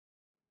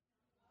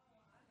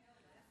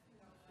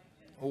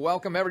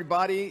Welcome,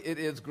 everybody. It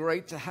is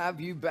great to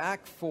have you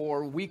back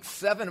for week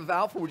 7 of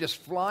Alpha. We're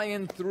just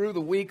flying through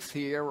the weeks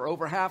here. We're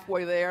over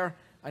halfway there.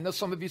 I know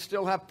some of you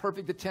still have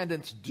perfect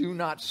attendance. Do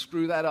not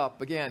screw that up.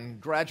 Again,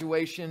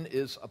 graduation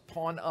is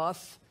upon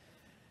us,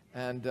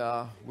 and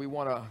we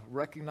want to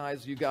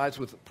recognize you guys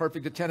with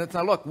perfect attendance.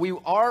 Now, look, we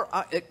are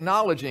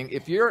acknowledging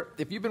if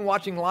you've been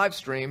watching live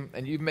stream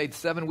and you've made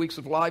 7 weeks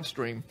of live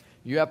stream,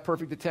 you have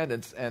perfect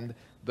attendance, and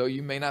though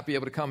you may not be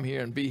able to come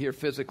here and be here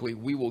physically,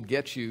 we will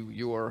get you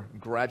your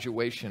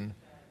graduation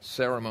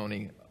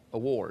ceremony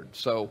award.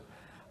 So,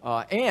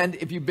 and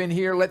if you've been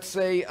here, let's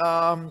say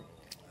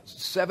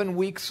 7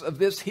 weeks of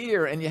this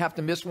here, and you have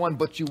to miss one,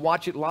 but you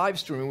watch it live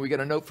streaming, we get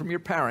a note from your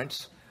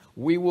parents,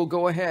 we will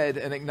go ahead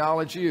and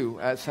acknowledge you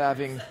as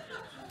having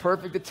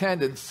perfect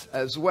attendance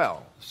as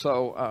well.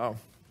 So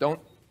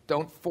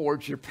don't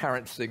forge your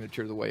parents'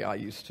 signature the way I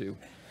used to.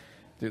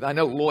 I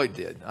know Lloyd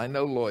did. I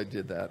know Lloyd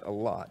did that a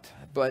lot.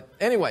 But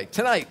anyway,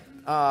 tonight,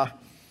 we're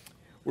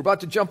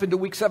about to jump into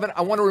week 7.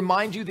 I want to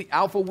remind you the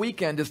Alpha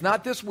Weekend is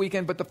not this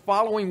weekend, but the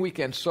following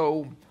weekend.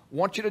 So I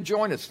want you to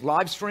join us,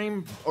 live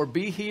stream or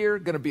be here.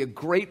 Going to be a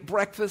great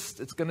breakfast.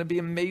 It's going to be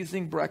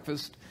amazing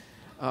breakfast.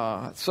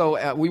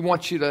 So we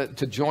want you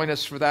to join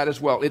us for that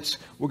as well.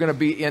 We're going to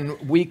be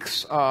in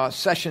weeks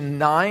session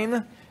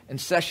 9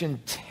 and session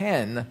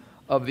 10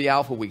 of the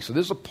Alpha Week. So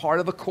this is a part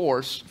of the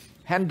course.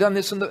 Hadn't done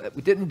this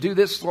we didn't do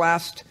this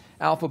last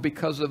Alpha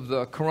because of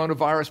the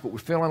coronavirus, but we're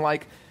feeling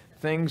like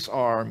things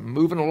are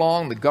moving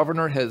along. The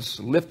governor has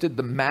lifted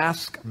the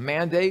mask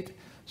mandate,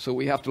 so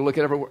we have to look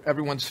at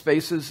everyone's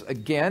faces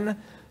again.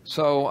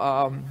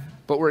 So,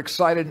 but we're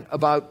excited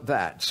about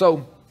that.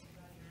 So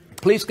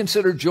please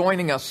consider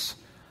joining us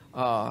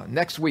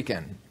next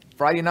weekend,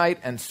 Friday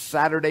night and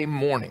Saturday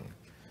morning.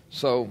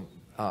 So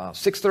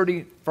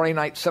 6:30 Friday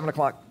night,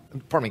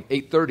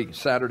 8:30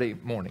 Saturday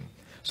morning.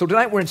 So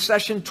tonight we're in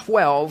session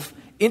 12.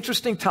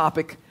 Interesting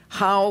topic,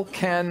 how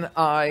can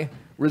I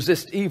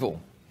resist evil?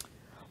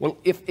 Well,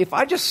 if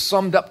I just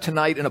summed up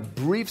tonight in a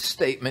brief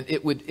statement,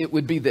 it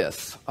would be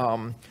this.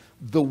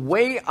 The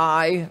way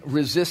I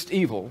resist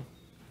evil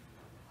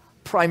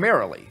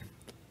primarily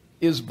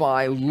is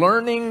by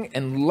learning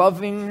and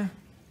loving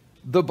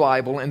the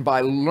Bible and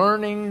by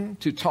learning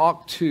to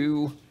talk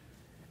to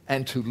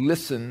and to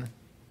listen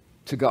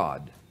to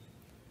God.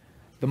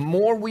 The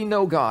more we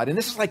know God, and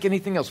this is like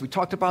anything else, we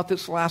talked about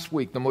this last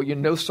week, the more you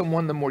know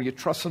someone, the more you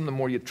trust them, the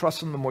more you trust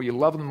them, the more you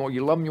love them, the more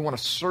you love them, you want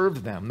to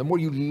serve them, the more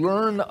you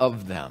learn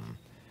of them.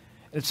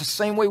 And it's the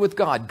same way with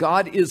God.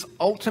 God is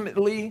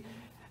ultimately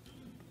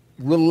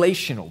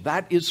relational.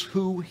 That is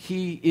who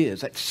He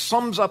is. That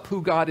sums up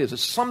who God is. It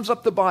sums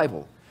up the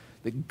Bible,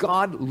 that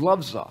God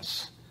loves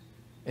us,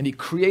 and He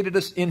created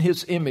us in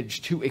His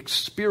image to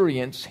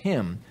experience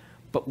Him.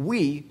 But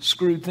we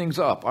screwed things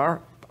up.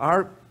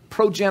 Our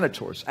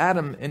progenitors,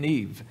 Adam and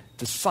Eve,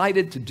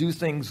 decided to do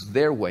things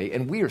their way,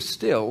 and we are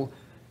still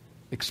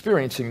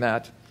experiencing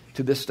that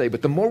to this day.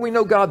 But the more we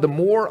know God, the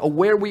more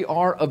aware we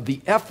are of the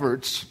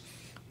efforts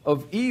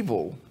of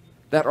evil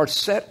that are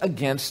set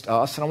against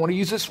us. And I want to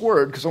use this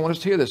word because I want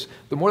us to hear this.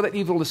 The more that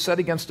evil is set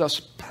against us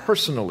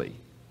personally.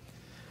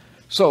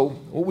 So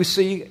what we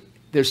see,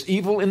 there's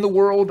evil in the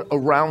world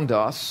around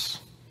us.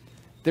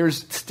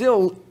 There's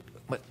still,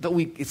 though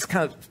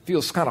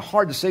feels kind of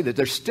hard to say that,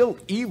 there's still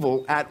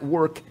evil at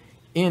work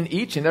in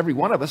each and every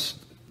one of us.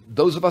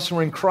 Those of us who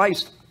are in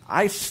Christ,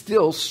 I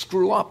still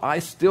screw up. I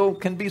still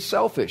can be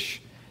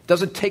selfish. It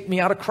doesn't take me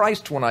out of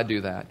Christ when I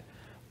do that.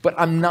 But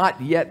I'm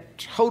not yet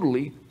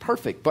totally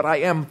perfect. But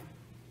I am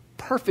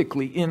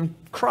perfectly in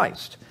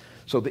Christ.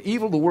 So the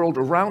evil of the world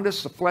around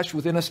us, the flesh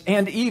within us,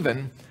 and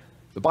even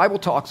the Bible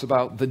talks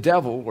about the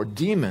devil or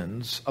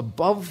demons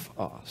above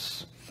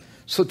us.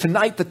 So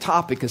tonight the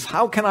topic is,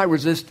 how can I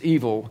resist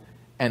evil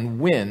and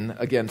win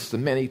against the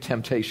many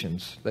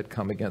temptations that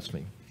come against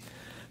me?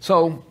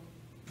 So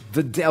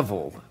the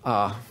devil,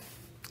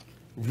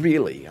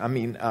 really,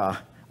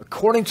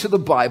 according to the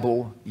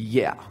Bible,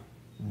 yeah,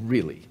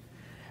 really.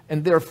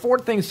 And there are 4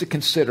 things to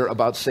consider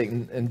about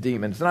Satan and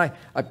demons. And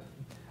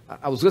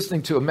I was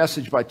listening to a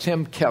message by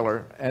Tim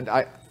Keller, and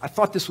I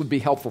thought this would be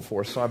helpful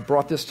for us, so I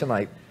brought this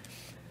tonight.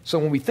 So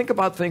when we think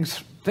about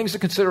things to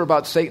consider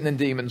about Satan and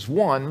demons,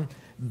 1,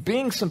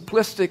 being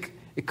simplistic,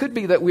 it could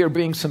be that we are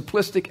being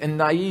simplistic and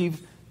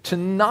naive to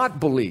not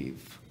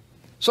believe.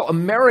 So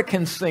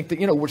Americans think that,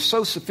 we're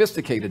so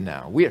sophisticated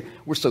now. We're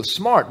so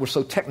smart. We're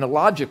so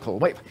technological.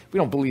 Wait, we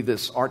don't believe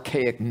this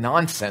archaic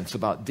nonsense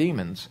about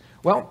demons.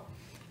 Well,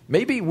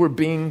 maybe we're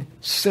being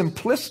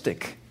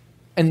simplistic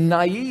and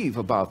naive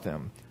about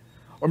them.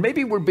 Or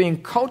maybe we're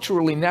being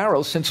culturally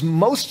narrow, since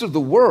most of the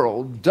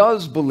world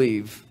does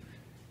believe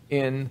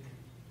in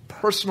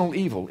personal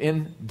evil,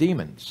 in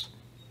demons.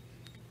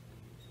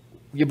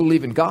 You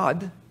believe in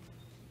God.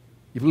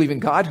 You believe in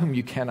God whom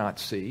you cannot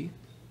see.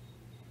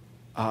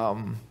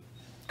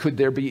 Could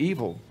there be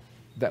evil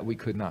that we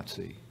could not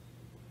see?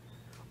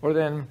 Or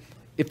then,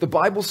 if the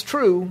Bible's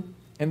true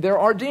and there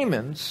are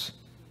demons,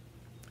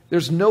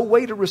 there's no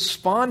way to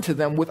respond to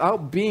them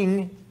without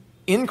being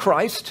in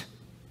Christ.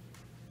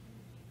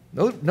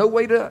 No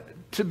way to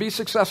to be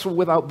successful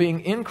without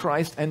being in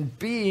Christ and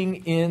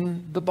being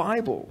in the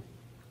Bible.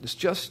 It's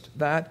just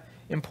that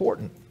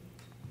important.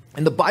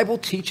 And the Bible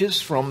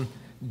teaches from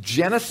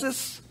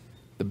Genesis,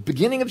 the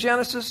beginning of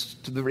Genesis,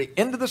 to the very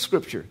end of the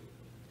Scripture,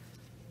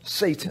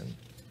 Satan.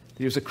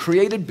 He was a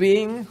created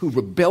being who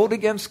rebelled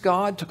against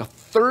God, took a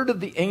third of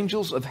the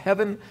angels of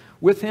heaven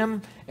with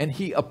him, and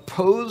he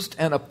opposed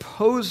and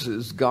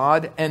opposes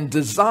God and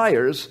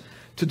desires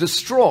to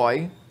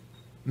destroy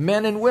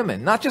men and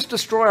women. Not just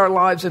destroy our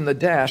lives in the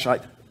dash. I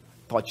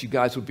thought you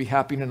guys would be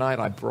happy tonight.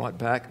 I brought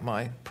back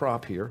my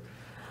prop here.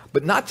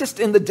 But not just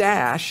in the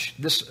dash,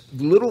 this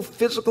little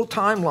physical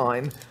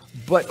timeline,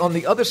 but on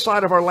the other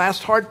side of our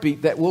last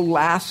heartbeat that will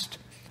last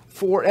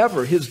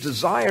forever. His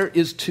desire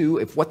is to,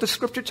 if what the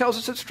Scripture tells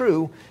us is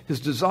true, his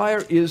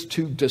desire is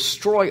to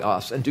destroy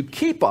us and to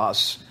keep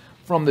us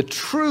from the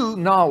true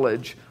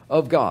knowledge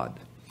of God.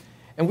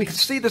 And we can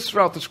see this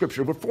throughout the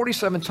Scripture. We're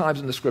 47 times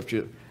in the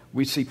Scripture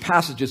we see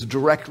passages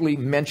directly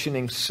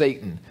mentioning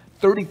Satan.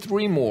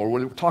 33 more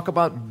where we talk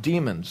about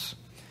demons.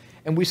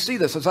 And we see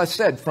this, as I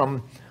said,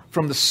 from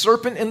the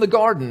serpent in the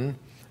garden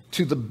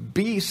to the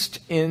beast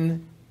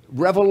in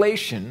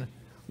Revelation,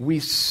 we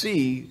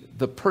see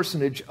the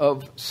personage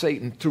of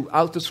Satan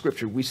throughout the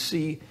Scripture. We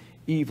see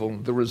evil,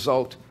 the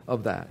result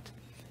of that.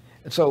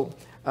 And so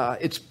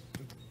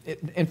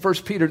in 1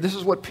 Peter, this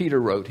is what Peter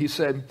wrote. He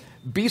said,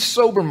 be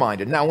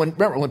sober-minded. Now,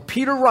 when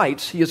Peter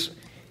writes, he is,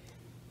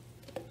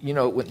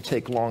 it wouldn't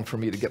take long for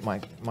me to get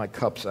my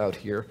cups out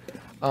here.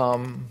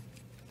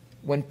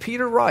 When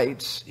Peter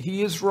writes,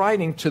 he is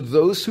writing to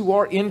those who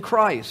are in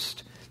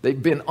Christ.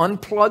 They've been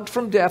unplugged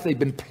from death. They've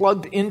been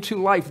plugged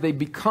into life. They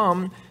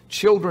become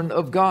children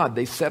of God.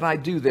 They said, I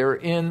do. They're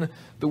in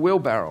the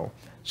wheelbarrow.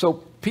 So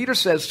Peter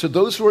says to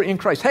those who are in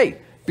Christ, hey,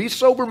 be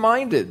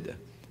sober-minded.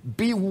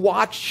 Be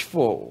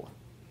watchful.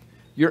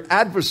 Your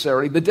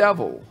adversary, the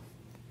devil.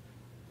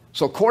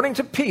 So according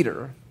to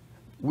Peter,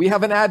 we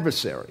have an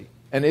adversary,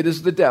 and it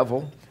is the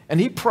devil, and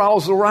he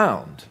prowls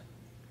around.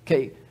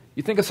 Okay,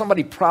 you think of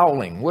somebody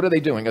prowling. What are they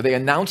doing? Are they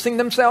announcing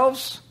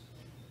themselves?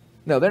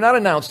 No, they're not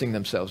announcing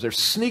themselves. They're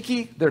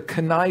sneaky. They're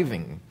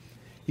conniving.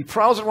 He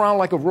prowls around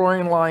like a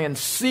roaring lion,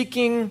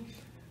 seeking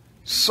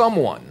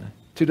someone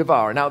to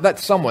devour. Now, that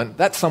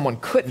someone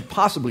couldn't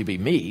possibly be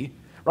me,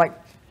 right?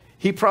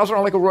 He prowls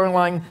around like a roaring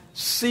lion,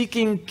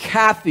 seeking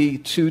Kathy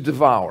to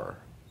devour.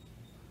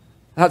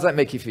 How does that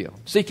make you feel?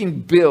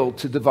 Seeking Bill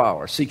to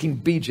devour. Seeking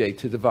BJ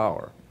to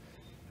devour.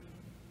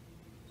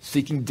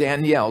 Seeking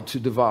Danielle to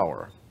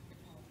devour.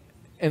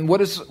 And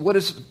what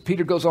is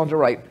Peter goes on to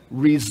write?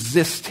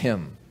 Resist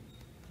him.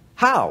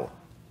 How?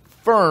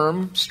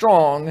 Firm,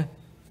 strong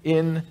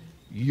in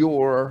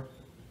your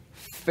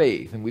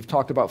faith. And we've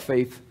talked about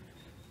faith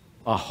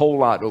a whole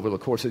lot over the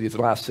course of these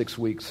last 6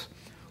 weeks.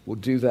 We'll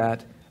do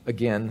that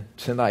again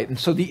tonight. And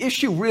so the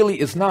issue really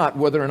is not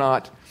whether or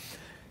not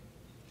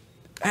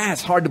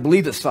it's hard to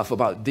believe this stuff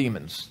about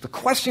demons. The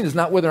question is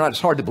not whether or not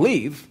it's hard to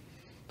believe.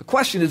 The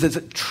question is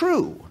it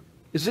true?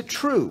 Is it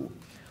true?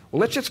 Well,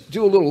 let's just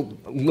do a little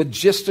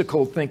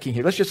logistical thinking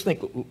here. Let's just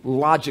think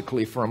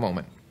logically for a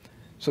moment.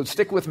 So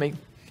stick with me.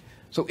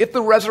 So if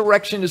the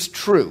resurrection is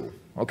true,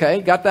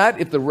 okay, got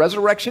that? If the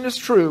resurrection is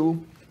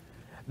true,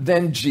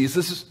 then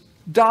Jesus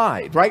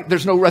died, right?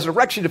 There's no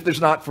resurrection if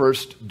there's not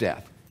first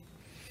death.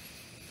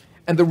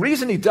 And the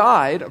reason he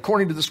died,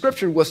 according to the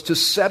Scripture, was to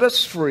set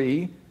us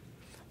free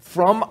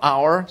from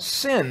our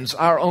sins,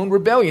 our own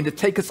rebellion, to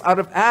take us out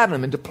of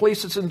Adam and to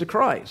place us into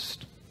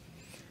Christ.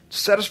 To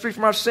set us free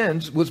from our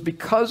sins was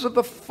because of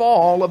the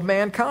fall of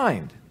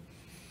mankind.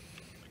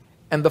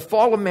 And the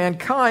fall of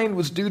mankind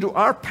was due to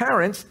our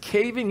parents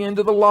caving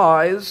into the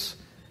lies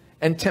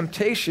and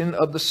temptation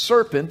of the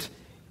serpent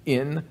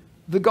in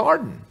the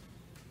garden.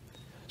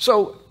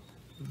 So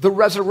the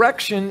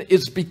resurrection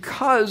is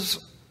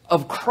because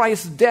of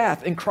Christ's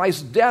death, and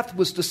Christ's death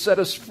was to set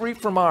us free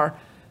from our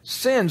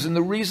sins. And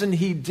the reason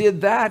he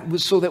did that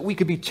was so that we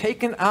could be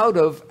taken out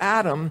of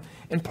Adam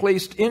and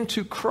placed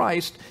into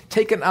Christ,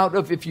 taken out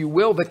of, if you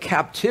will, the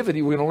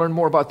captivity. We're going to learn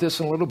more about this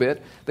in a little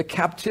bit. The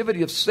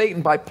captivity of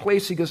Satan by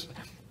placing us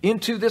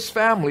into this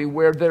family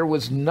where there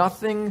was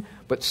nothing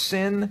but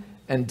sin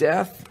and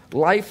death.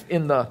 Life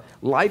in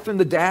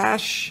the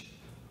dash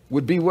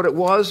would be what it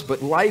was,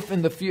 but life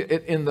in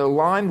the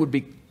line would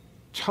be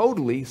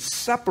totally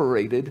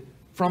separated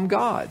from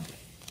God.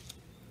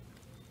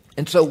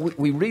 And so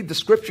we read the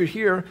Scripture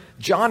here.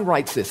 John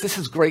writes this. This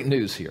is great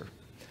news here.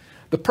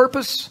 The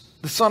purpose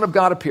the Son of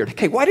God appeared.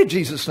 Okay, why did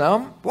Jesus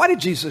come? Why did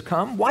Jesus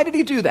come? Why did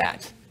he do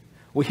that?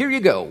 Well, here you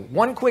go.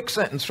 One quick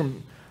sentence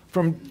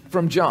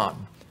from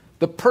John.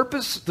 The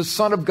purpose the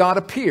Son of God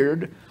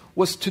appeared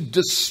was to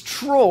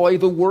destroy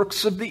the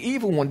works of the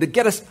evil one, to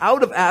get us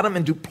out of Adam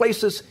and to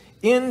place us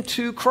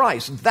into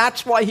Christ.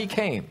 That's why he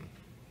came.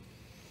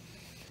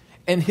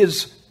 And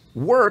his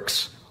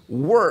works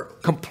were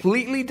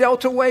completely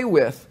dealt away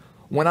with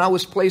when I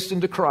was placed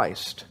into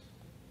Christ.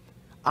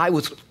 I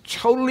was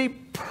totally,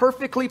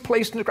 perfectly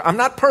placed into Christ. I'm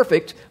not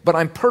perfect, but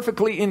I'm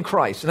perfectly in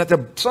Christ. And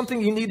that's something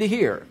you need to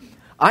hear.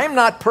 I am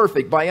not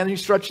perfect by any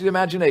stretch of the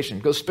imagination.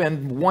 Go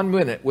spend 1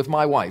 minute with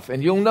my wife,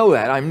 and you'll know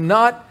that. I'm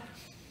not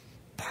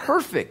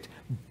perfect,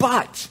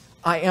 but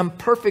I am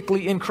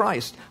perfectly in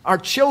Christ. Our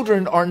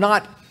children are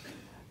not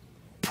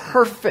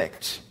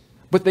perfect,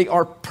 but they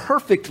are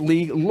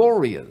perfectly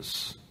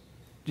Loria's.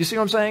 Do you see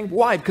what I'm saying?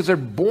 Why? Because they're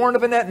born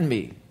of Annette and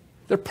me.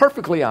 They're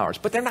perfectly ours,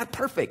 but they're not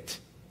perfect.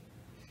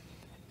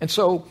 And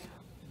so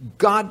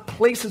God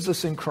places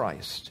us in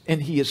Christ,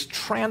 and he is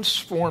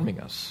transforming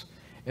us.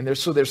 And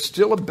there's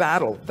still a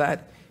battle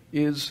that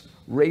is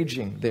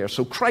raging there.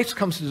 So Christ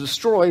comes to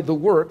destroy the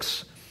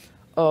works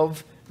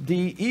of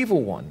the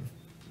evil one.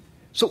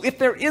 So if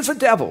there is a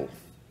devil,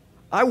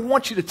 I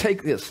want you to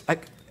take this.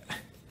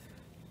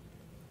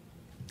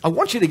 I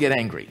want you to get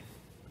angry.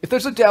 If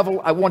there's a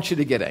devil, I want you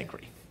to get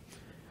angry.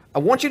 I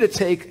want you to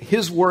take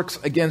his works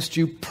against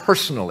you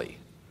personally.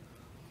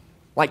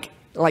 Like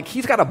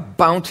he's got a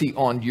bounty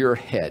on your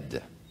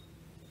head.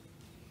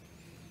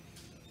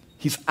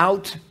 He's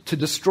out to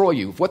destroy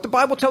you. If what the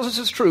Bible tells us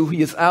is true,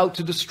 he is out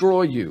to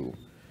destroy you.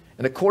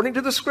 And according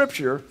to the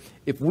Scripture,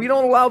 if we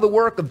don't allow the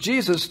work of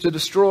Jesus to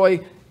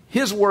destroy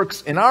his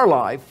works in our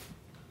life,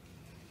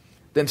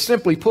 then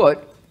simply put,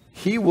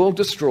 he will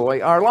destroy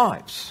our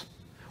lives.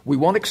 We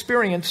won't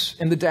experience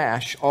in the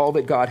dash all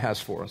that God has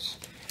for us.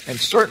 And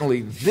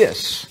certainly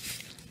this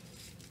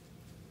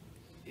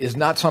is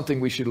not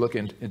something we should look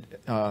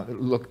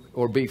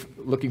or be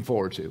looking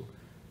forward to.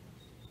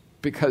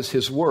 Because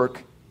his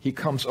work, he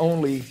comes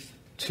only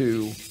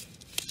to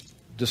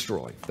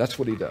destroy. That's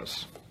what he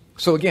does.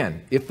 So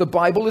again, if the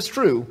Bible is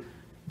true,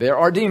 there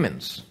are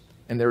demons.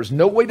 And there is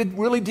no way to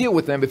really deal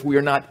with them if we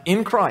are not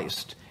in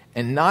Christ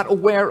and not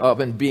aware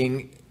of and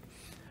being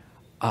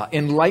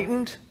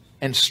enlightened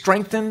and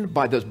strengthened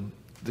by the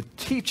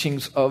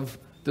teachings of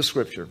the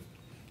Scripture.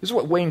 This is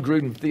what Wayne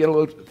Grudem,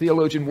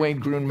 theologian Wayne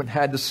Grudem,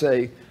 had to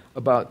say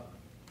about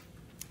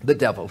the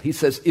devil. He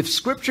says, if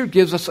Scripture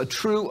gives us a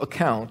true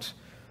account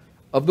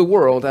of the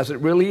world as it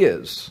really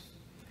is,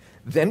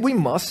 then we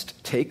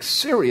must take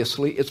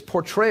seriously its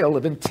portrayal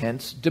of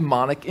intense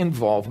demonic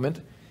involvement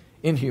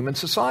in human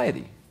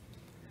society.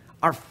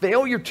 Our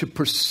failure to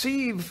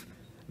perceive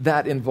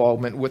that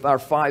involvement with our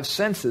five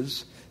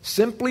senses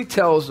simply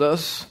tells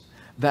us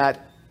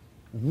that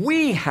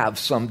we have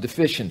some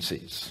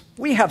deficiencies.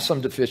 We have some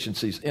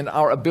deficiencies in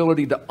our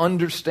ability to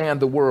understand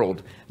the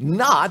world,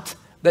 not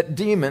that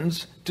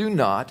demons do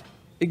not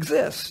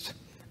exist.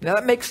 Now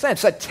that makes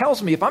sense. That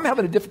tells me if I'm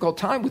having a difficult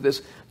time with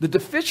this, the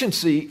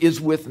deficiency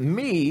is with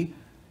me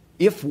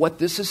if what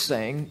this is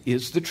saying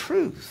is the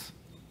truth.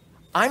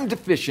 I'm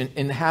deficient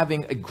in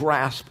having a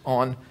grasp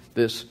on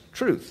this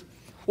truth.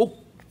 Well,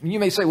 you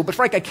may say, well, but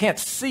Frank, I can't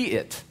see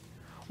it.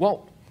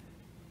 Well,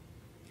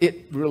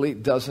 it really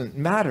doesn't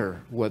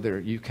matter whether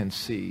you can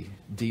see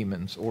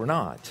demons or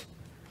not.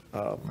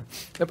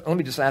 Let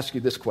me just ask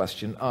you this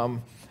question.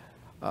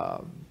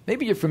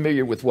 Maybe you're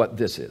familiar with what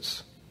this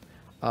is.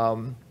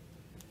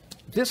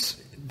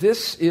 This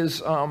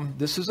is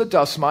a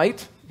dust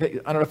mite. I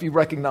don't know if you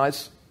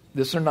recognize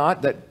this or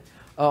not. That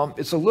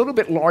it's a little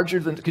bit larger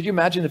than. Could you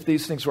imagine if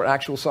these things were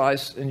actual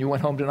size and you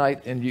went home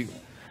tonight and you?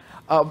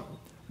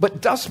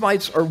 But dust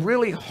mites are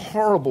really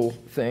horrible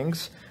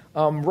things.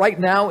 Right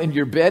now in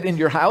your bed, in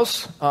your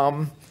house,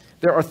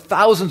 there are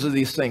thousands of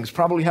these things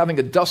probably having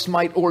a dust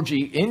mite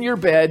orgy in your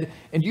bed,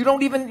 and you're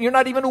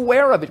not even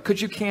aware of it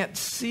because you can't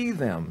see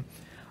them.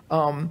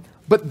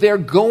 But they're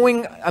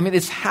going,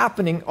 it's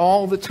happening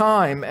all the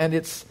time, and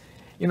it's,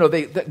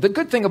 the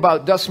good thing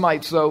about dust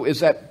mites, though, is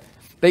that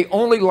they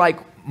only like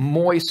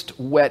moist,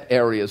 wet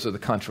areas of the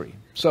country.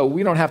 So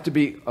we don't have to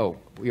be,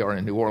 we are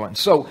in New Orleans.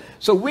 So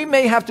we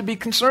may have to be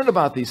concerned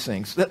about these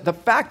things. The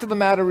fact of the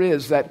matter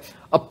is that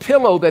a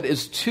pillow that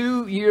is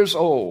 2 years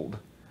old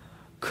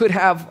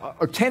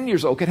or 10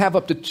 years old, could have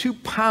up to 2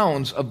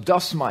 pounds of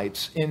dust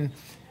mites in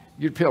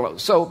your pillow.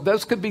 So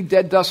those could be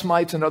dead dust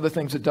mites and other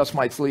things that dust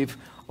mites leave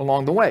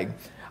along the way.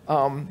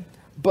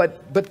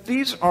 But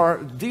these are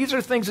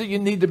things that you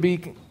need to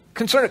be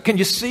concerned. Can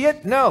you see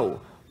it?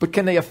 No. But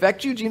can they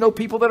affect you? Do you know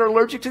people that are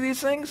allergic to these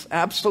things?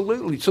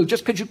 Absolutely. So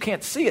just because you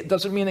can't see it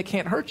doesn't mean it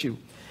can't hurt you.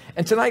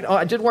 And tonight,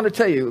 I did want to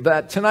tell you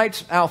that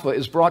tonight's Alpha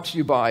is brought to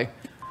you by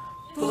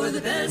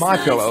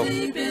MyPillow.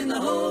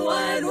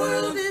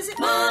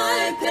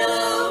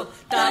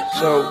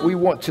 So we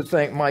want to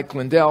thank Mike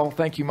Lindell.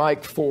 Thank you,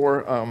 Mike,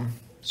 for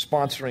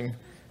sponsoring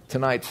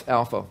tonight's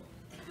Alpha.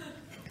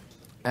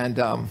 And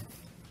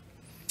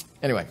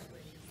anyway,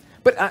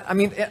 but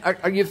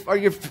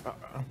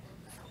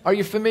are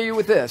you familiar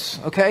with this?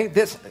 Okay,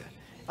 this.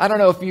 I don't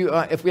know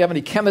if we have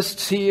any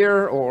chemists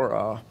here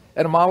or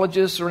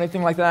etymologists or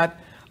anything like that.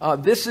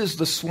 This is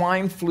the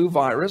swine flu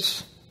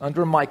virus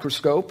under a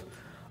microscope.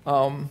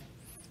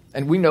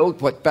 And we know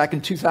back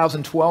in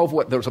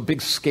 2012, there was a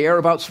big scare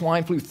about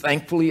swine flu.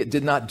 Thankfully, it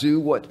did not do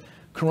what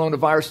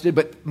coronavirus did.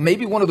 But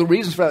maybe one of the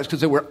reasons for that is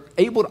because they were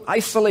able to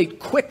isolate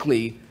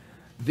quickly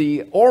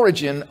the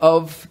origin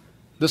of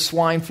the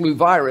swine flu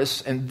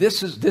virus. And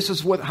this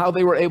is how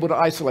they were able to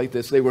isolate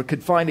this. They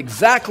could find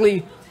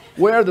exactly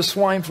where the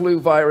swine flu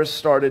virus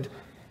started,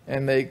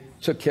 and they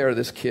took care of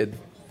this kid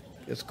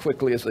as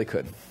quickly as they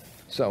could.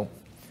 So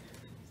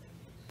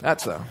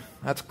that's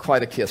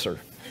quite a kisser.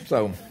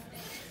 So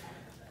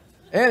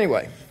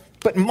anyway,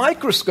 but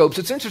microscopes,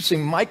 it's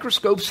interesting,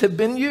 microscopes have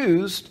been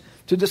used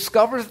to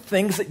discover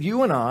things that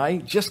you and I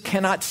just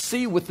cannot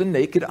see with the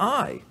naked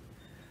eye.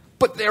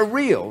 But they're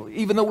real,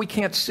 even though we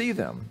can't see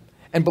them.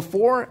 And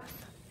before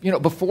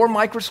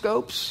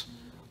microscopes,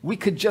 we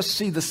could just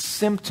see the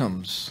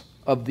symptoms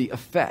of the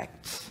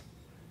effects,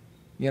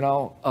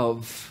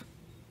 of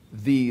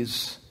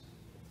these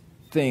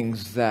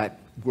things that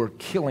were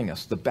killing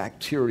us, the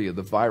bacteria,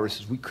 the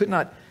viruses. We could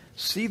not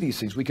see these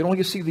things. We can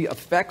only see the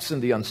effects in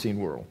the unseen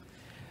world.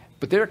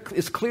 But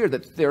it's clear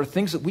that there are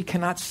things that we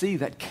cannot see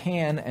that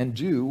can and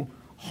do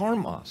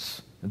harm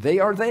us. They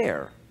are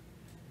there.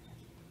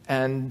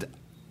 And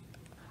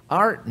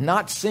our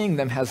not seeing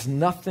them has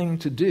nothing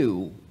to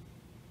do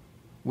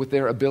with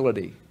their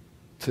ability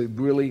to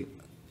really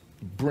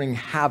bring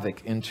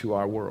havoc into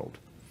our world.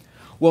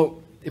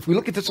 Well, if we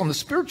look at this on the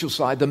spiritual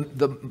side,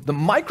 the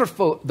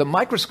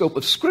microscope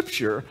of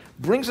Scripture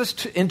brings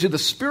us into the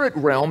spirit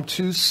realm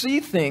to see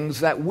things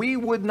that we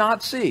would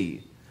not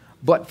see.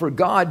 But for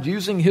God,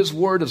 using His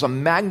Word as a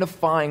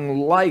magnifying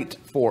light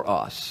for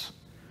us,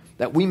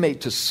 that we may,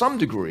 to some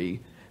degree,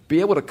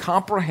 be able to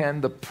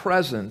comprehend the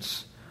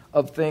presence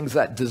of things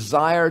that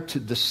desire to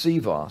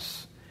deceive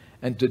us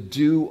and to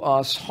do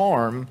us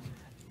harm,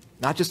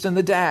 not just in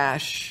the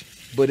dash,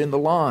 but in the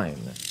line.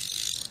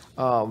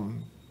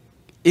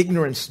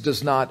 Ignorance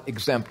does not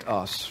exempt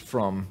us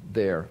from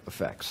their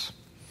effects.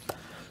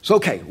 So,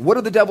 okay, what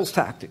are the devil's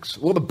tactics?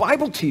 Well, the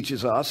Bible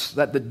teaches us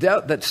that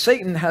that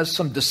Satan has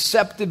some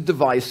deceptive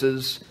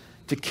devices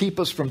to keep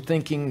us from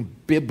thinking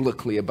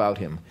biblically about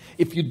him.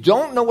 If you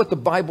don't know what the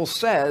Bible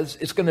says,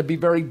 it's going to be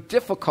very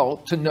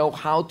difficult to know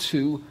how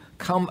to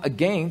come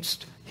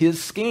against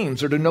his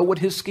schemes or to know what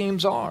his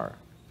schemes are.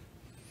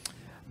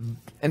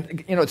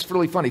 And, it's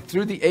really funny.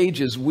 Through the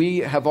ages, we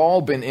have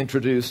all been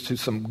introduced to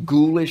some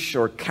ghoulish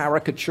or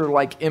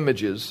caricature-like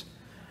images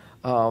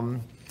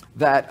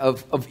that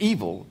of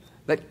evil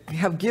that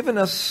have given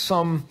us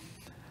some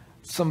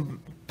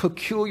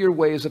peculiar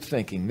ways of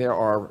thinking. There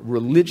are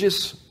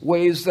religious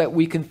ways that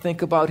we can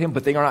think about him,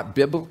 but they are not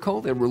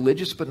biblical. They're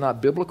religious, but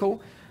not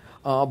biblical.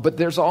 But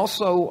there's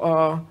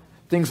also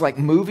things like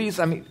movies.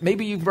 I mean,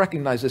 maybe you've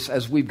recognized this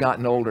as we've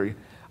gotten older.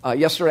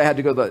 Yesterday I had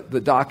to go to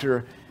the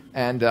doctor,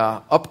 and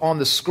up on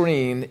the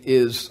screen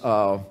is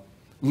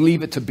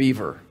Leave It to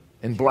Beaver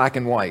in black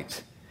and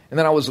white. And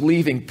then I was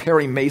leaving,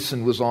 Perry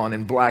Mason was on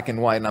in black and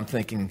white, and I'm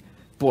thinking,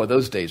 boy,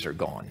 those days are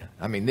gone.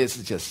 I mean, this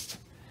is just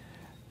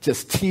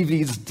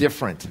TV's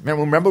different.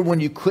 Remember when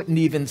you couldn't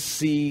even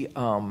see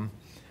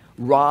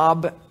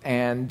Rob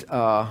and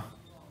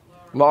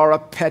Laura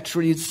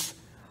Petrie's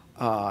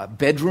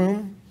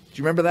bedroom?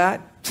 Do you remember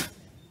that?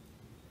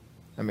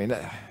 I mean,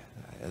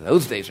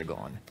 those days are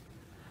gone.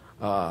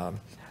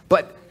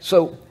 But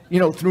so,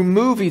 through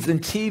movies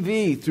and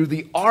TV, through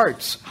the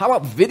arts, how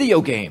about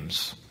video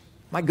games?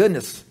 My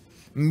goodness.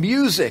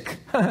 Music.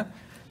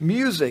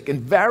 Music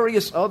and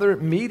various other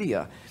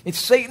media. And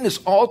Satan is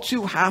all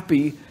too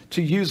happy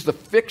to use the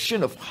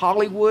fiction of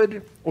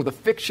Hollywood or the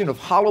fiction of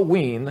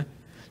Halloween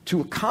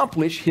to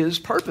accomplish his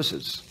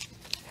purposes.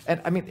 And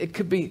it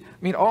could be,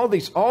 all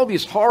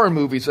these horror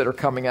movies that are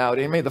coming out.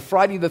 The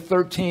Friday the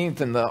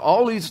 13th and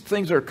all these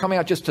things that are coming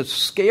out just to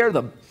scare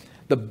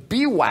the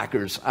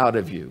bee-whackers out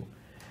of you.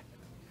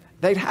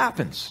 That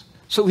happens.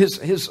 So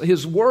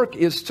his work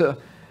is to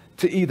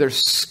either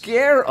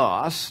scare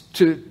us,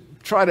 to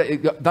try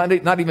to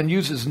not even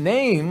use his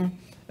name,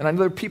 and I know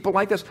there are people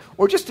like this,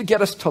 or just to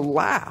get us to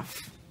laugh.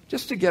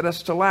 Just to get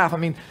us to laugh.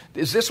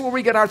 Is this where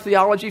we get our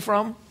theology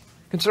from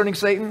concerning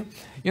Satan?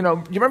 You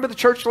remember the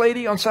church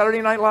lady on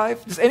Saturday Night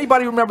Live? Does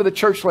anybody remember the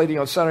church lady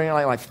on Saturday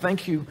Night Live?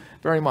 Thank you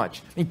very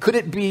much. Could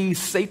it be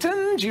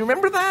Satan? Do you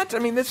remember that?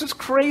 This is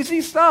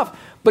crazy stuff.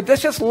 But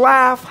let's just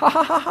laugh. Ha,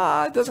 ha, ha,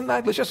 ha. Doesn't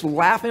that? Let's just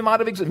laugh him out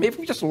of existence. Maybe if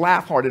we just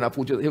laugh hard enough,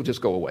 he'll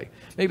just go away.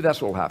 Maybe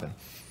that's what will happen.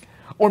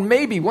 Or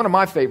maybe one of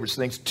my favorite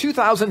things,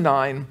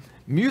 2009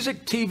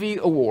 Music TV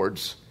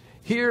Awards.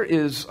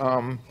 Here's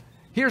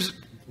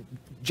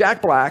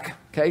Jack Black,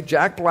 okay?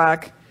 Jack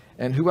Black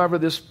and whoever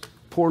this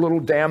poor little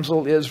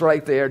damsel is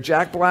right there.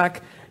 Jack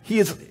Black, he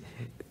is,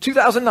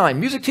 2009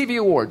 Music TV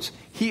Awards.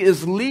 He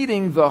is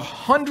leading the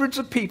hundreds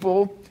of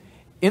people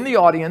in the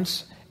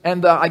audience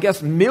and I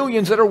guess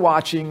millions that are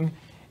watching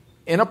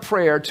in a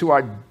prayer to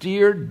our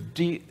dear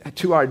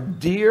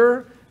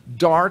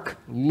dark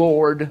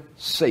Lord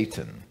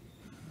Satan.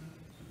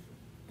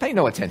 Pay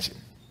no attention.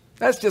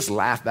 Let's just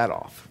laugh that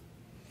off.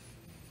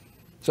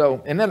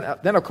 So, and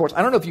then of course,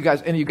 I don't know if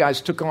any of you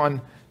guys took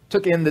in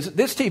this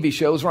TV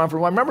show was around for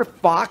a while. Remember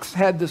Fox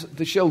had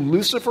the show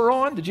Lucifer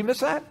on? Did you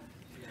miss that?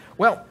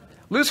 Well,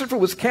 Lucifer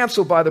was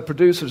canceled by the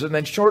producers, and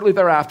then shortly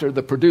thereafter,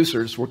 the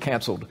producers were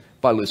canceled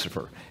by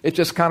Lucifer. It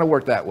just kind of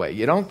worked that way.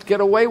 You don't get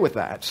away with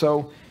that.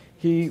 So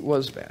he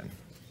was bad.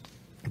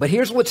 But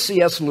here's what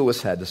C.S.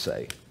 Lewis had to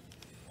say.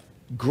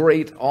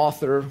 Great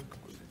author,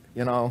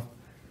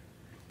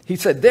 He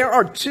said, there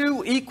are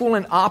two equal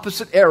and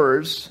opposite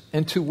errors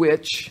into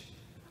which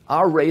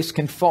our race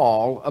can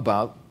fall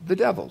about the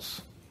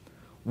devils.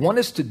 One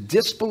is to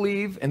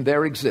disbelieve in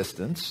their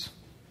existence.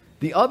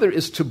 The other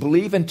is to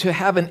believe and to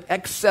have an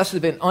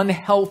excessive and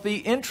unhealthy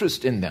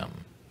interest in them.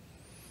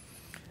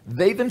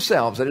 They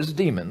themselves, that is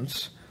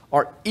demons,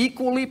 are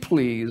equally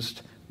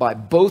pleased by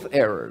both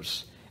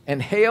errors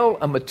and hail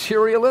a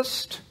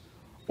materialist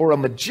or a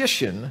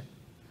magician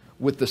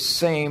with the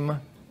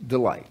same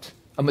delight.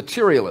 A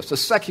materialist, a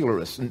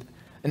secularist, an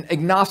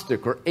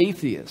agnostic or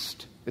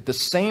atheist with the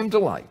same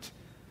delight.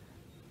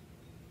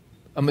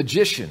 A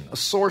magician, a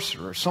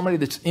sorcerer, somebody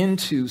that's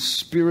into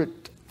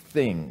spirit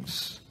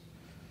things.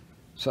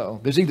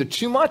 So there's either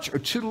too much or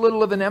too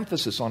little of an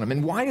emphasis on them.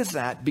 And why is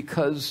that?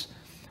 Because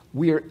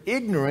we are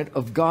ignorant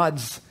of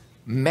God's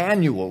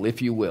manual,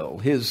 if you will,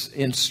 his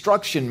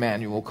instruction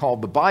manual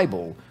called the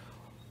Bible,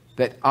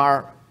 that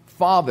our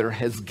Father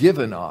has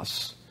given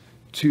us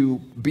to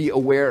be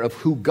aware of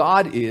who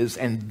God is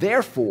and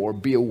therefore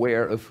be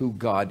aware of who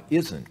God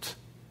isn't.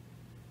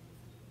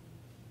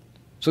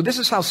 So this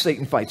is how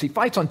Satan fights. He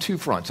fights on two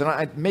fronts.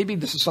 And maybe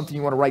this is something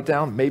you want to write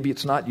down. Maybe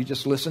it's not. You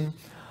just listen.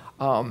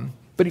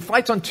 But he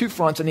fights on two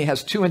fronts, and he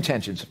has two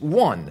intentions.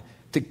 One,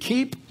 to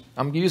keep,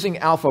 I'm using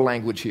alpha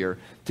language here,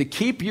 to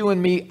keep you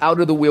and me out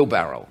of the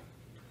wheelbarrow.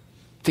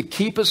 To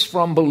keep us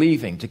from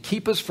believing. To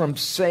keep us from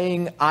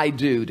saying, I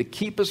do. To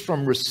keep us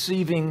from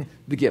receiving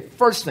the gift.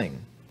 First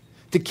thing,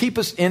 to keep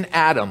us in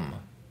Adam.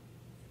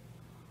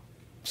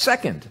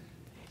 Second,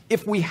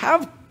 if we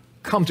have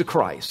come to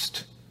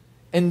Christ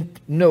and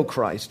know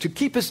Christ, to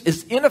keep us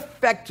as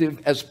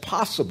ineffective as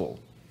possible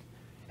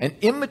and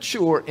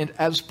immature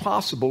as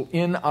possible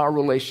in our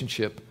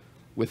relationship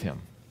with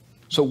him.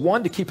 So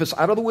one, to keep us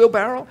out of the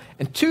wheelbarrow,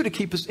 and two, to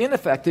keep us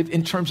ineffective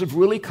in terms of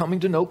really coming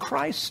to know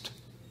Christ.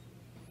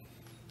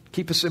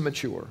 Keep us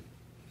immature.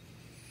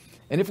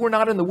 And if we're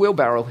not in the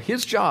wheelbarrow,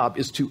 his job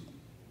is to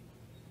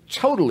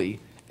totally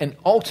and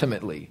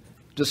ultimately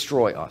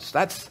destroy us.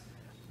 That's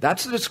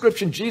the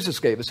description Jesus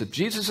gave us. If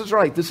Jesus is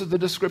right, this is the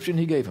description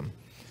he gave him.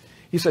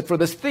 He said, for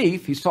this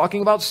thief, he's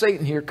talking about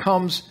Satan here,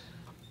 comes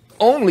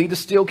only to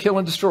steal, kill,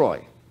 and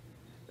destroy.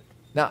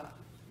 Now,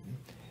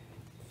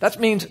 that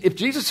means if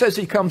Jesus says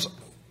he comes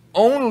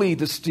only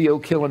to steal,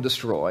 kill, and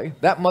destroy,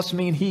 that must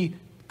mean he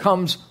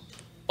comes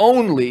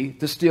only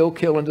to steal,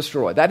 kill, and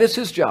destroy. That is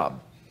his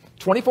job.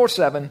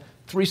 24/7,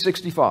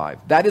 365.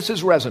 That is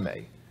his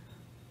resume.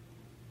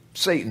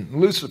 Satan,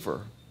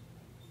 Lucifer.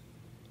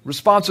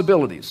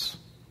 Responsibilities.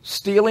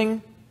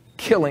 Stealing,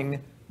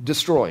 killing,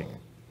 destroying.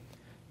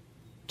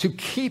 To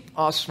keep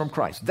us from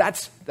Christ.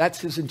 That's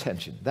his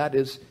intention. That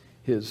is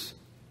his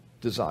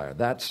desire.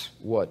 That's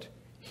what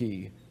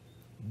he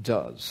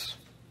does.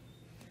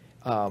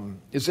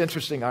 It's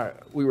interesting.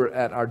 We were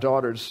at our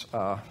daughter's,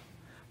 I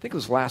think it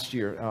was last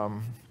year.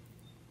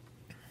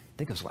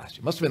 Must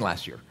have been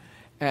last year.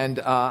 And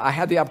I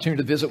had the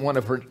opportunity to visit one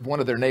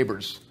of their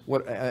neighbors.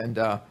 And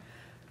I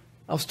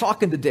was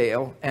talking to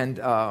Dale, and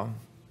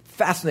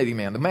fascinating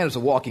man. The man is a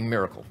walking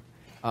miracle.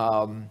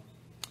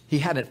 He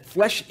had a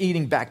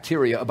flesh-eating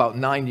bacteria about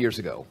 9 years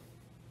ago,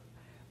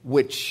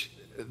 which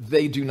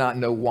they do not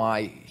know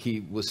why he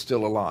was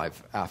still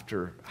alive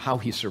after how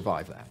he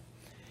survived that.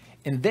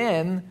 And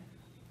then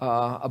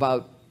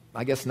about,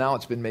 I guess now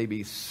it's been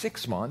maybe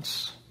 6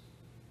 months,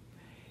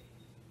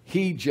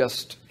 he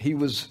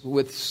was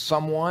with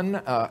someone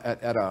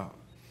at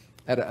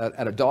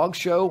a dog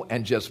show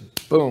and just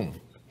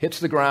boom, hits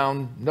the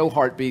ground, no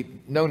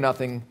heartbeat, no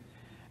nothing,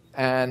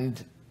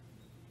 and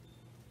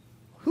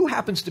who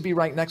happens to be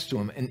right next to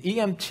him? An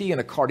EMT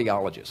and a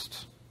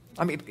cardiologist.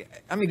 I mean,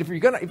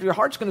 if your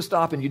heart's going to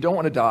stop and you don't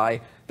want to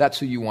die, that's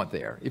who you want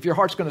there. If your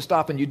heart's going to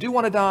stop and you do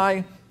want to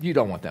die, you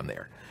don't want them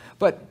there.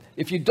 But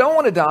if you don't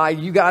want to die,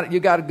 you got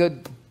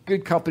a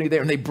good company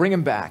there, and they bring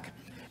him back.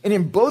 And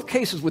in both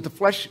cases with the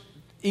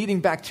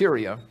flesh-eating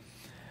bacteria,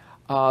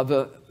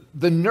 the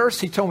nurse,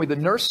 he told me,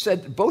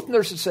 both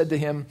nurses said to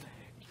him,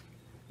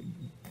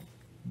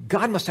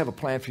 God must have a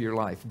plan for your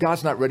life.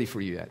 God's not ready for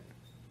you yet.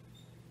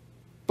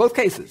 Both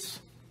cases.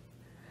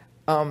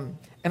 And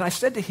I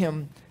said to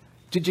him,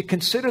 did you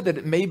consider that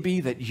it may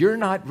be that you're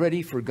not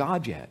ready for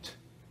God yet?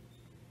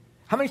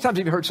 How many times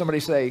have you heard somebody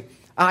say,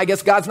 I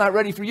guess God's not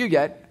ready for you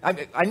yet?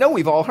 I know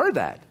we've all heard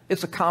that.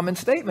 It's a common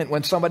statement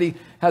when somebody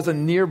has a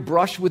near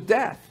brush with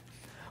death.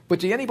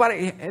 But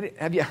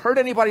have you heard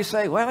anybody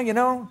say,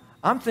 well,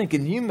 I'm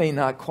thinking you may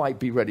not quite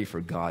be ready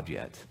for God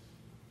yet?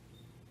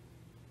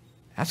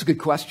 That's a good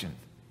question.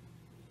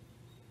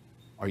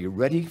 Are you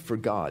ready for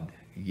God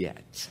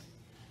yet?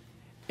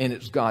 And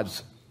it's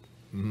God's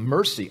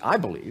mercy, I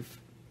believe,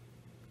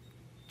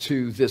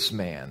 to this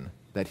man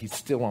that he's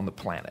still on the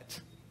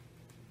planet.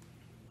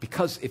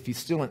 Because if he's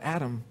still in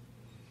Adam,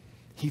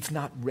 he's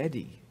not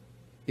ready.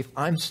 If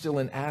I'm still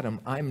in Adam,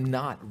 I'm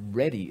not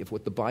ready if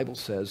what the Bible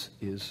says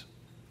is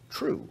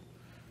true.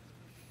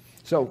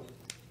 So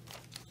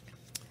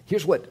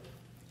here's what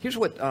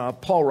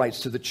Paul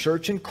writes to the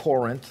church in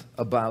Corinth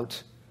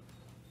about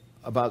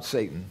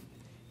Satan.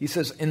 He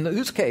says, in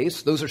whose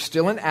case, those are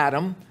still in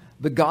Adam,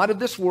 The God of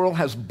this world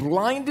has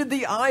blinded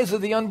the eyes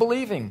of the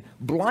unbelieving,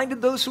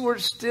 blinded those who are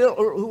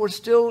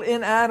still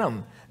in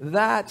Adam,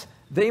 that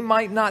they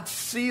might not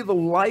see the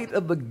light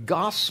of the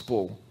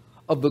gospel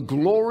of the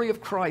glory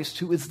of Christ,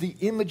 who is the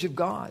image of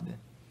God.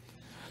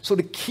 So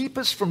to keep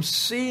us from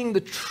seeing the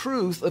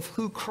truth of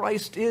who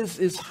Christ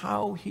is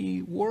how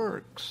he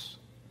works.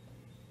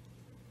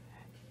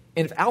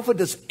 And if Alpha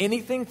does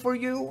anything for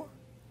you,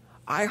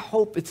 I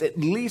hope it's at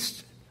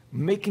least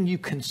making you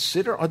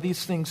consider, are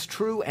these things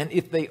true? And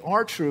if they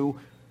are true,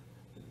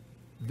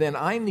 then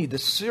I need to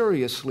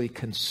seriously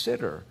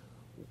consider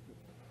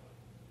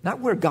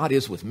not where God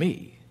is with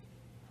me,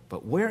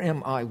 but where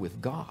am I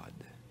with God?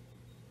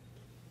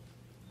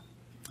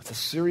 It's a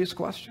serious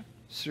question,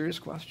 serious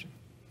question.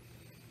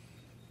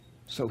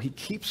 So he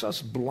keeps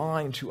us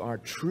blind to our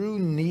true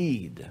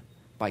need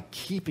by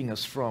keeping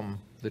us from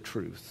the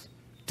truth.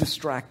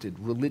 Distracted,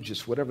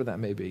 religious, whatever that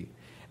may be.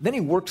 Then he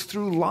works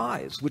through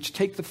lies, which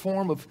take the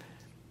form of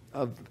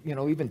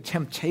even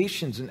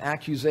temptations and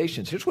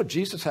accusations. Here's what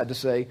Jesus had to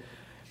say.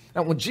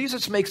 Now, when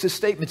Jesus makes this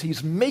statement,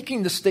 he's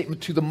making the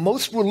statement to the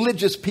most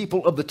religious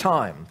people of the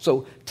time.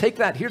 So take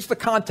that. Here's the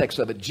context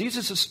of it.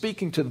 Jesus is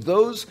speaking to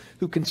those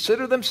who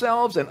consider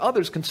themselves, and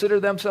others consider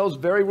themselves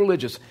very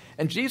religious.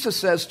 And Jesus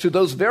says to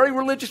those very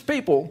religious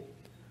people,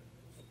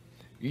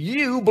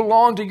 you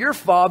belong to your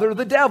father,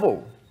 the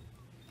devil.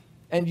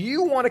 And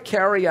you want to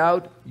carry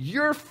out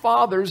your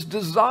father's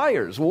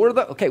desires. What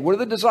are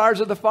the desires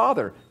of the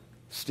father?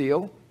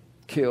 Steal,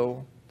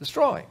 kill,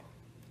 destroy.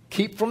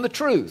 Keep from the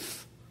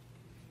truth.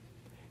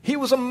 He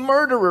was a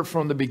murderer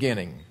from the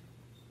beginning,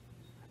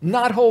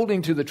 not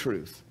holding to the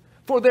truth.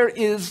 For there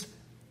is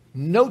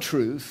no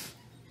truth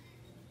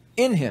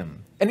in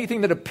him.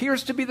 Anything that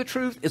appears to be the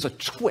truth is a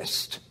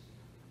twist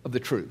of the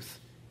truth.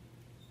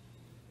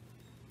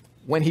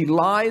 When he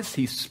lies,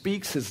 he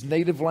speaks his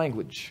native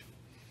language.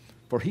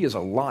 For he is a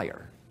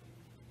liar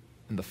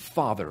and the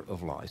father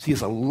of lies. He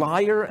is a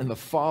liar and the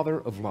father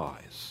of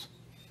lies.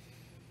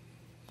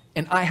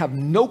 And I have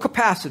no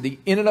capacity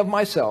in and of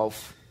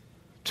myself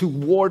to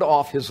ward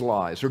off his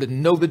lies or to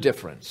know the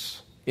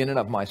difference in and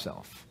of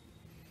myself.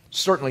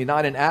 Certainly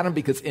not in Adam,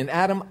 because in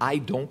Adam I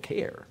don't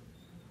care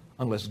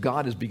unless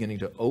God is beginning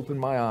to open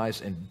my eyes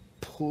and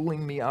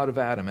pulling me out of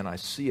Adam, and I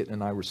see it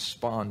and I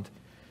respond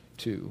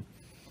to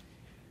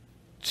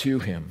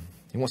him.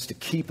 He wants to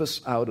keep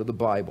us out of the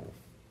Bible.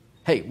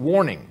 Hey,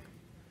 warning,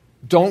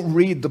 don't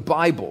read the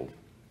Bible.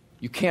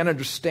 You can't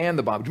understand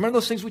the Bible. Do you remember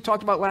those things we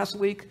talked about last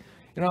week?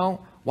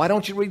 Why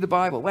don't you read the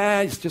Bible?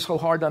 Well, it's just so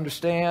hard to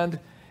understand.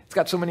 It's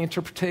got so many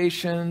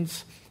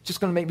interpretations. It's just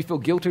going to make me feel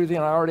guiltier than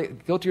I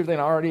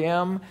already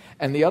am.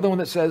 And the other one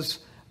that says,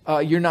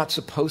 you're not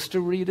supposed to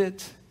read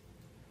it.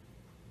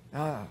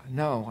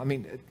 No, I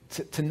mean,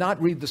 to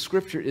not read the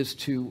Scripture is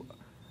to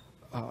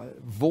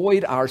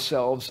void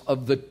ourselves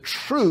of the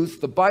truth.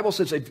 The Bible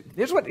says,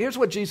 here's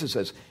what Jesus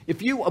says.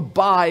 If you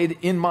abide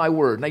in my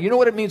word. Now, you know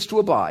what it means to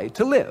abide,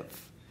 to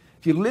live.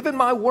 If you live in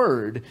my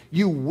word,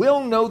 you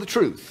will know the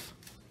truth.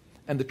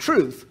 And the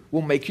truth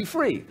will make you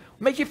free.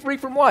 Make you free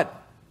from what?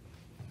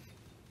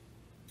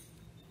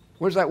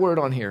 Where's that word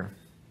on here?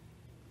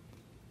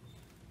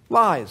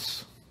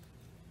 Lies.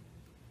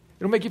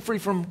 It'll make you free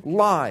from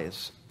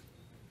lies.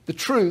 The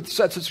truth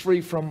sets us free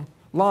from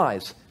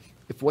lies.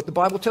 If what the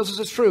Bible tells us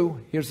is true,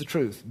 here's the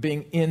truth.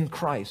 Being in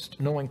Christ,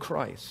 knowing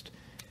Christ.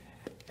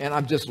 And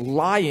I'm just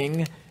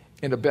lying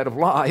in a bed of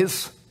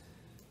lies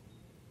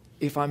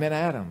if I'm in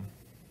Adam.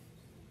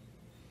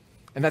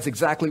 And that's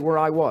exactly where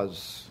I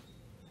was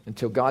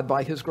until God,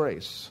 by his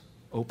grace,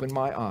 opened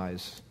my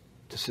eyes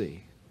to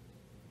see.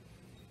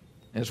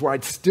 And it's where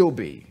I'd still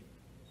be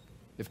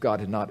if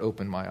God had not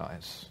opened my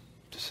eyes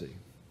to see.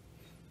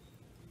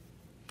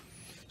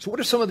 So what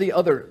are some of the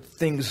other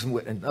things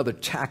and other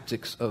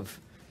tactics of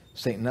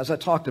Satan? As I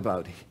talked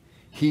about,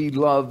 he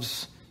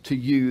loves to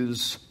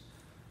use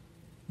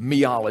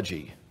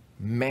meology,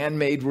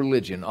 man-made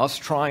religion.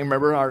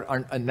 Remember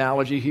our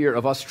analogy here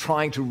of us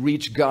trying to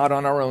reach God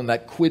on our own,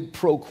 that quid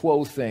pro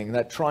quo thing,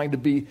 that trying to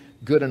be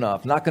good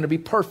enough. Not going to be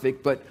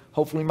perfect, but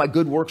hopefully my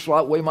good works will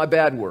outweigh my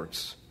bad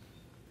works.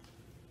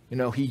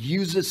 He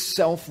uses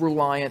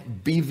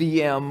self-reliant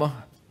BVM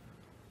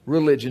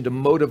religion to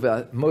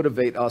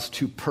motivate us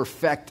to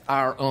perfect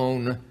our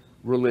own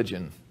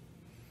religion.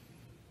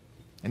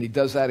 And he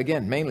does that,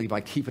 again, mainly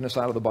by keeping us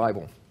out of the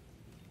Bible.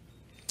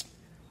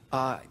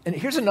 And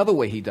here's another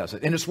way he does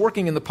it, and it's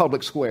working in the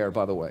public square,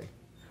 by the way.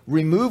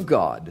 Remove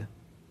God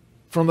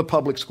from the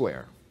public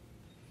square.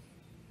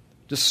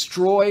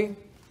 Destroy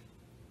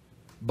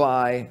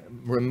by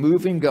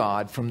removing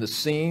God from the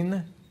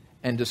scene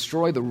and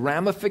destroy the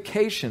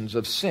ramifications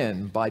of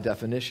sin by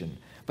definition.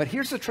 But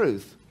here's the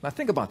truth. Now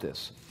think about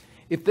this.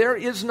 If there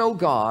is no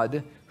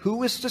God,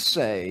 who is to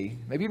say,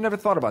 maybe you've never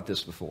thought about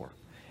this before.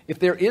 If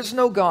there is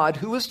no God,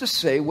 who is to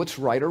say what's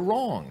right or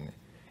wrong?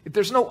 If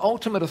there's no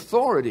ultimate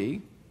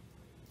authority,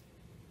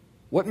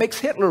 what makes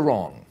Hitler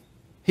wrong?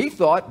 He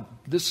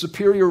thought the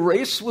superior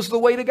race was the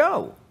way to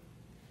go.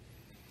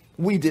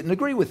 We didn't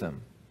agree with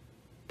him,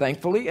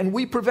 thankfully, and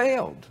we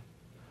prevailed.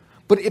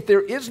 But if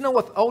there is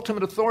no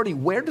ultimate authority,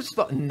 where does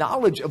the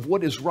knowledge of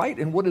what is right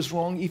and what is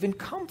wrong even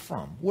come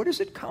from? Where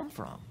does it come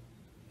from?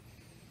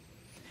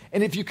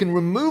 And if you can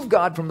remove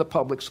God from the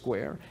public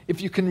square, if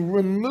you can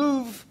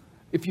remove,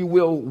 if you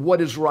will,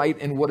 what is right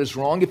and what is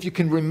wrong, if you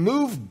can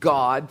remove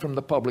God from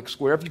the public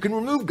square, if you can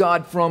remove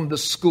God from the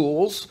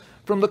schools,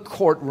 from the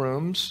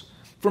courtrooms,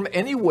 from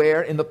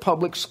anywhere in the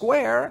public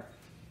square,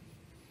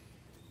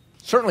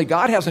 certainly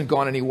God hasn't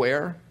gone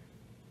anywhere,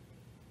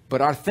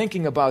 but our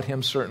thinking about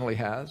him certainly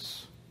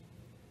has.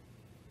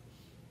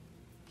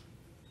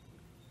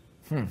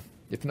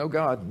 If no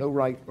God, no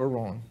right or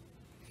wrong.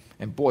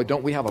 And boy,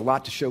 don't we have a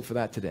lot to show for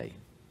that today.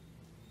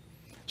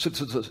 Since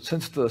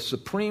the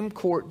Supreme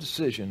Court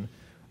decision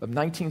of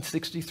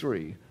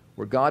 1963,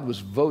 where God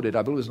was voted,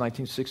 I believe it was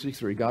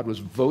 1963, God was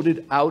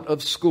voted out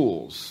of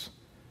schools,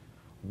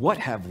 what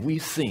have we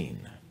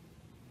seen?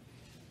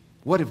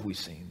 What have we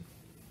seen?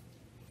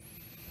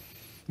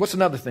 What's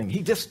another thing?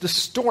 He just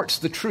distorts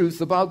the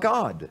truth about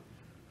God.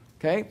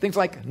 Okay? Things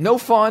like no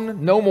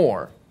fun, no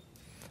more.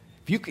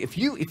 If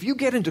you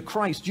get into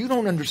Christ, you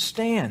don't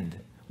understand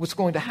what's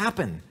going to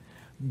happen.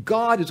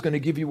 God is going to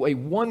give you a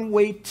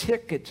one-way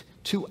ticket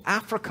to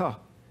Africa,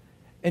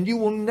 and you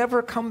will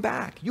never come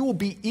back. You will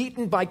be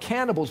eaten by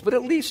cannibals, but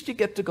at least you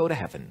get to go to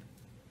heaven.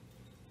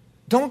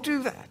 Don't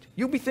do that.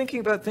 You'll be thinking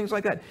about things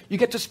like that. You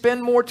get to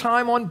spend more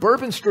time on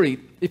Bourbon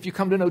Street if you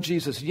come to know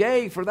Jesus.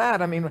 Yay for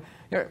that. I mean,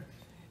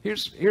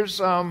 here's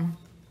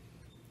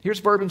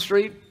Bourbon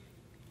Street.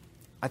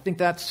 I think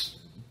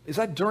is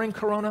that during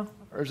Corona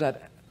or is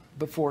that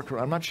before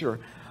Corona? I'm not sure.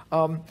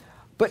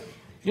 But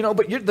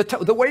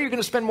the way you're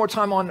going to spend more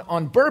time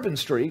on Bourbon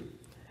Street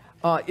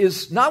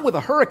is not with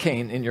a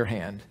hurricane in your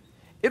hand.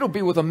 It'll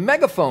be with a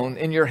megaphone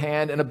in your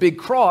hand and a big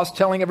cross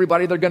telling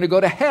everybody they're going to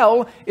go to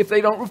hell if they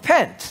don't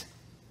repent.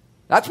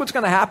 That's what's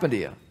going to happen to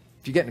you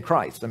if you get in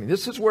Christ. I mean,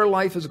 this is where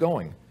life is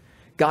going.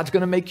 God's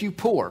going to make you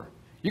poor.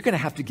 You're going to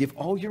have to give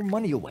all your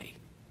money away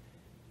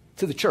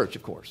to the church,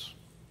 of course.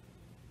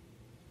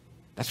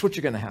 That's what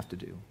you're going to have to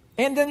do.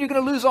 And then you're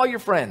going to lose all your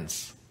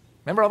friends.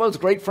 Remember all those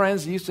great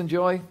friends you used to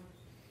enjoy?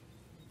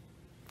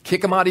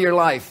 Kick them out of your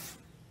life,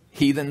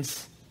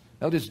 heathens.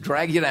 They'll just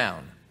drag you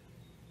down.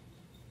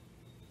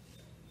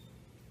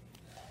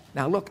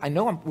 Now, look, I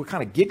know we're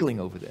kind of giggling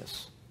over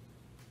this.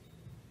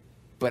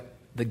 But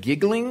the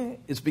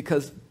giggling is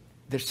because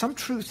there's some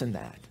truth in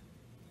that,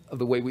 of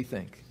the way we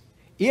think.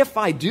 If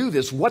I do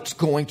this, what's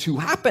going to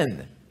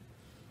happen?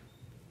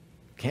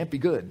 Can't be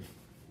good.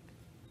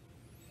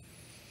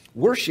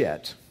 Worse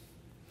yet,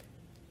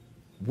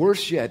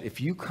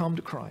 if you come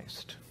to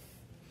Christ,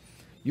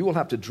 you will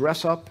have to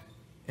dress up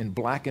in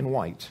black and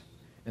white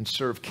and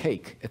serve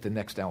cake at the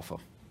next Alpha.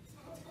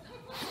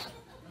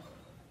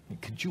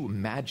 Could you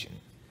imagine?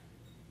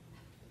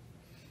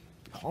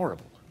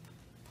 Horrible.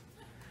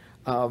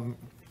 I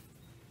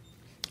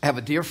have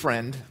a dear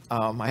friend.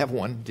 I have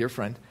one dear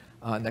friend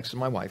next to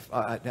my wife.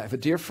 I have a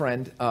dear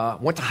friend.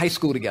 Went to high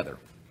school together.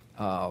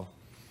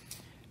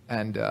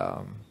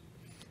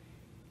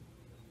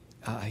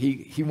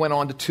 He went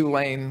on to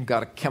Tulane,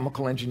 got a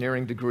chemical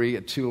engineering degree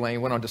at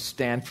Tulane, went on to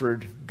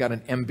Stanford, got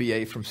an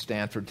MBA from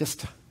Stanford.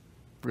 Just a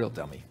real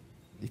dummy.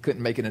 He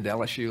couldn't make it into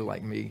LSU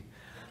like me.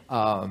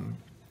 So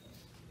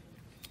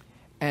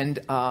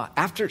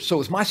it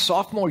was my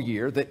sophomore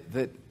year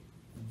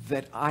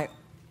that I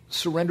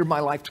surrendered my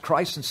life to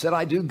Christ and said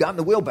I do, got in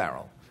the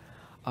wheelbarrow.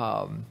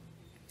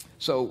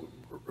 So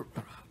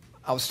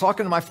I was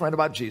talking to my friend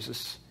about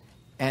Jesus,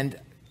 and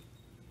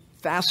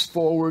fast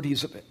forward,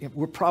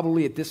 we're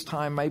probably at this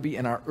time maybe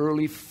in our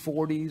early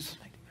 40s.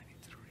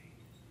 1993.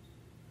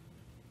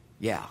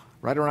 Yeah,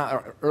 right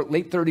around our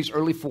late 30s,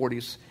 early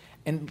 40s.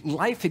 And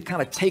life had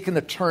kind of taken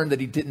a turn that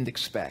he didn't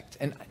expect.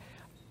 And,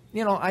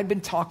 I'd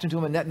been talking to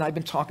him, Annette and I'd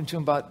been talking to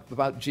him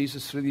about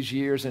Jesus through these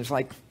years, and it's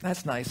like,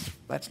 that's nice.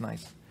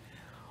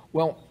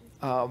 Well,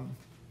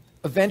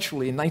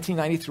 eventually, in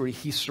 1993,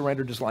 he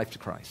surrendered his life to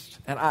Christ.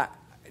 And I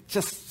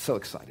just so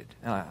excited.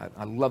 And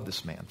I love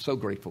this man. So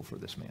grateful for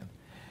this man.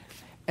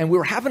 And we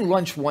were having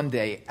lunch one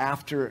day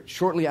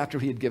shortly after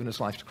he had given his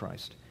life to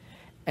Christ.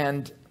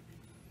 And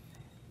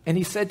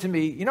he said to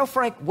me,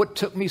 Frank, what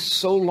took me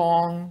so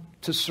long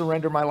to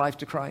surrender my life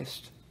to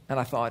Christ? And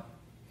I thought,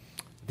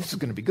 this is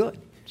going to be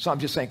good. So I'm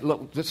just saying,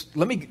 look,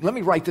 let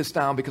me write this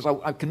down because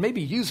I can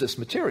maybe use this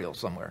material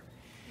somewhere.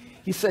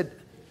 He said,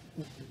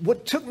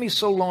 what took me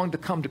so long to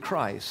come to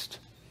Christ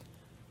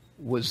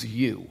was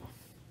you.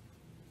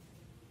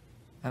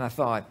 And I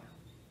thought,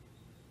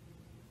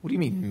 what do you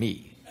mean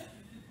me?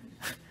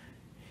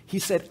 He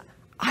said,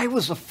 I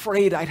was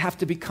afraid I'd have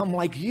to become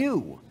like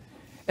you.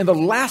 And the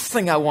last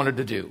thing I wanted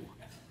to do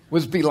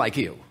was be like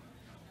you.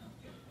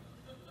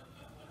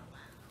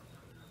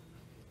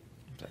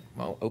 I said,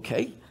 well,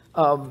 okay.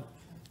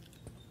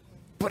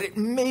 But it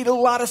made a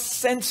lot of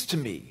sense to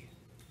me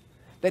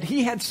that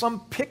he had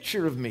some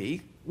picture of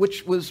me,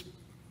 which was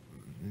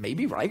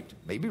maybe right,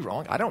 maybe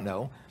wrong, I don't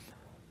know.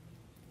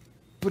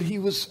 But he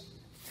was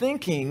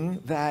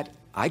thinking that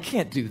I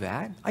can't do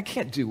that. I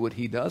can't do what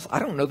he does. I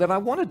don't know that I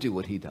want to do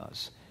what he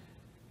does.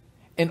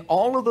 And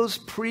all of those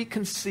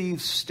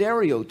preconceived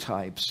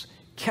stereotypes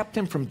kept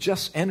him from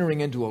just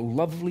entering into a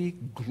lovely,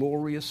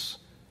 glorious,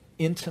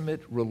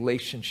 intimate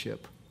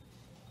relationship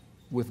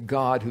with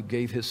God who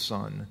gave his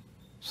Son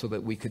so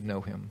that we could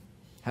know him,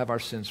 have our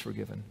sins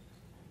forgiven,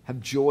 have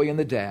joy in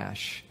the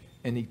dash,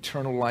 and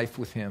eternal life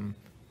with him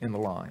in the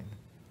line.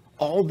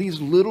 All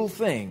these little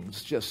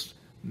things just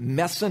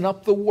messing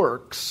up the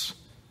works.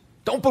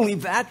 Don't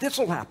believe that, this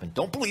will happen.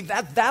 Don't believe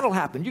that, that'll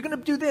happen. You're going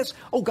to do this.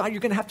 Oh, God,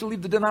 you're going to have to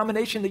leave the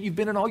denomination that you've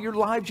been in all your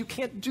lives. You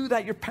can't do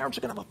that. Your parents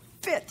are going to have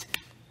a fit.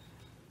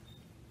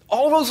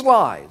 All those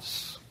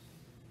lies.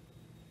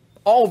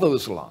 All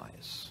those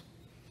lies.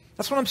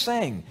 That's what I'm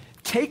saying.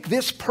 Take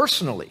this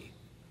personally.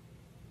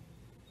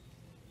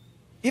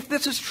 If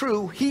this is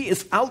true, he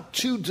is out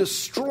to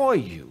destroy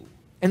you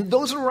and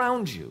those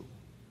around you.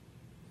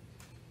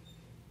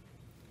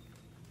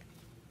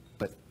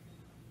 But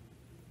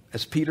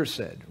as Peter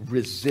said,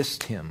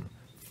 resist him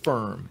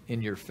firm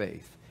in your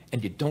faith.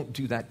 And you don't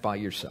do that by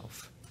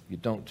yourself. You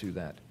don't do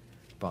that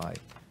by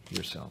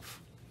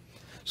yourself.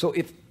 So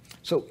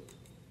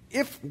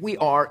if we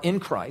are in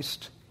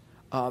Christ,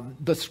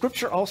 the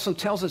scripture also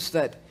tells us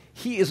that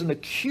he is an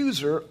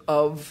accuser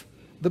of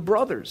the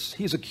brothers.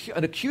 He's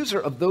an accuser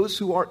of those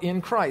who are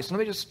in Christ. Let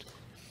me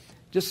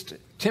just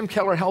Tim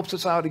Keller helps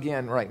us out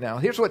again right now.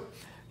 Here's what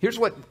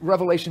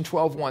Revelation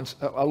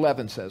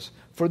 11 says.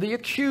 For the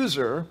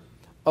accuser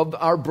of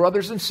our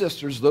brothers and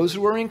sisters, those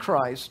who are in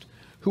Christ,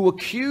 who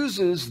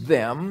accuses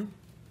them,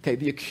 okay,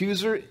 the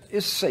accuser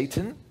is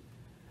Satan,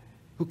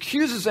 who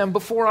accuses them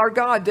before our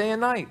God day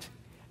and night,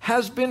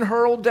 has been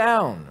hurled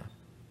down.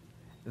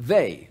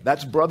 They,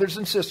 that's brothers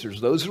and sisters,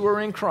 those who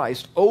are in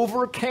Christ,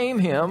 overcame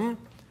him,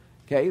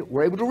 okay,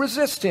 were able to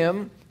resist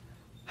him.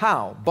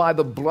 How? By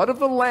the blood of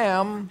the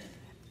Lamb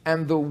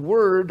and the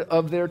word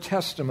of their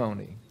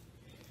testimony.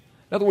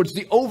 In other words,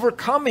 the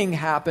overcoming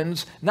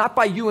happens not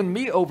by you and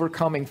me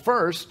overcoming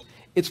first,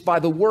 it's by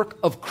the work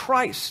of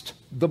Christ,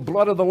 the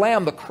blood of the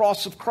Lamb, the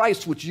cross of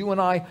Christ, which you and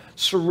I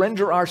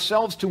surrender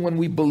ourselves to when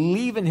we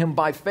believe in him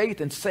by faith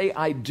and say,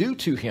 I do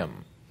to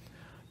him.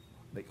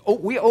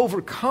 We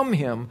overcome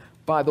him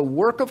by the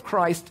work of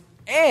Christ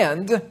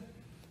and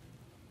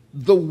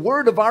the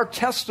word of our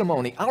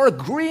testimony, our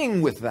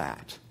agreeing with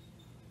that,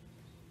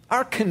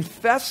 our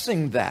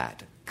confessing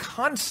that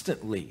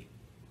constantly,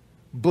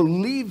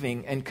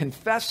 believing and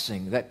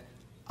confessing that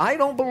I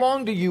don't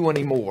belong to you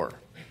anymore.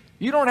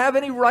 You don't have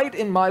any right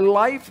in my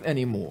life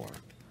anymore.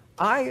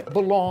 I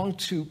belong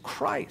to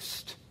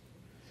Christ.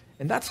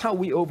 And that's how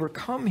we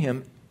overcome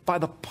him, by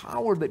the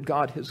power that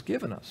God has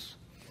given us.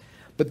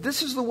 But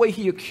this is the way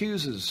he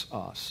accuses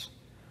us,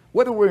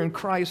 whether we're in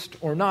Christ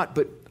or not.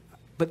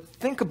 But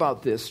think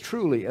about this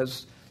truly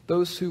as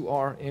those who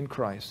are in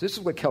Christ. This is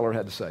what Keller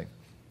had to say.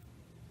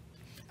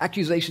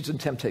 Accusations and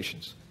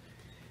temptations.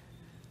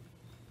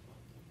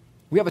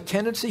 We have a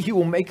tendency, he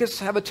will make us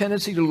have a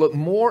tendency to look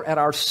more at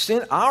our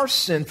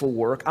sinful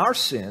work, our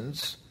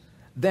sins,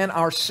 than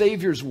our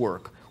Savior's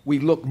work. We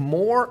look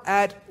more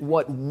at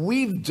what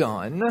we've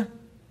done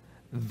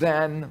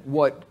than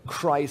what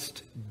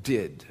Christ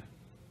did.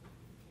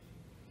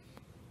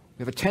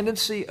 We have a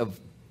tendency of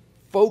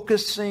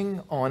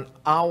focusing on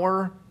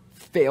our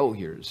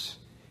failures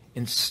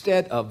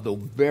instead of the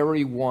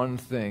very one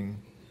thing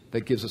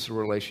that gives us a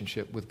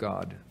relationship with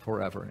God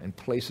forever and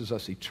places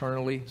us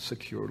eternally,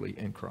 securely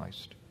in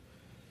Christ,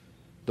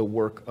 the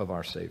work of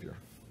our Savior.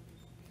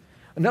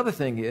 Another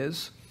thing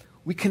is,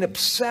 we can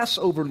obsess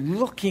over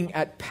looking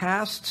at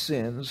past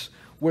sins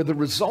where the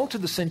result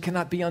of the sin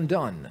cannot be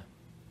undone.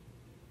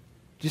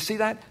 Do you see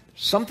that?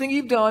 Something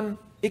you've done,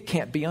 it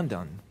can't be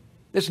undone.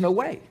 There's no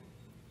way.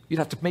 You'd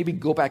have to maybe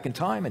go back in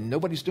time, and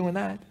nobody's doing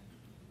that.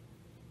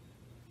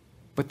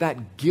 But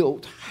that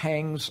guilt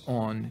hangs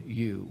on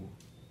you.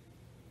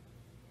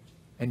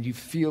 And you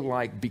feel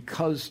like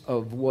because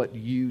of what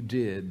you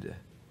did,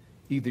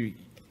 either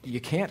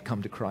you can't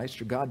come to Christ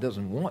or God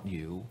doesn't want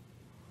you,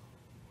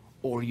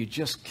 or you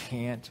just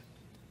can't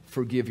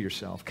forgive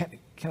yourself.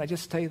 Can I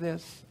just tell you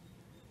this?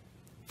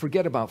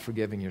 Forget about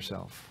forgiving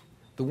yourself.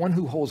 The one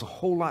who holds a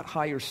whole lot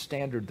higher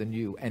standard than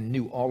you and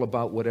knew all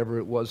about whatever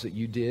it was that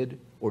you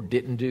did or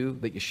didn't do,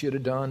 that you should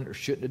have done or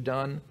shouldn't have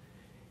done,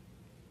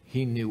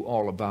 he knew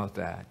all about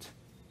that.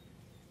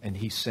 And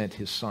he sent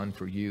his Son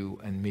for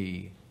you and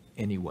me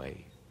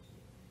anyway.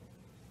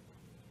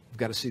 You've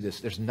got to see this.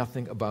 There's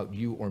nothing about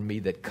you or me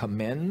that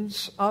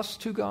commends us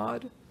to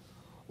God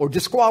or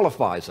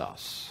disqualifies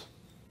us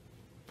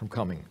from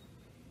coming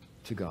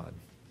to God.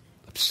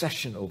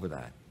 Obsession over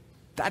that.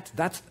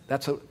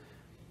 That's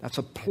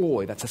a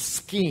ploy. That's a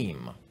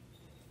scheme.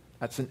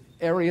 That's an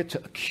area to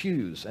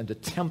accuse and to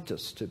tempt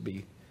us to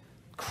be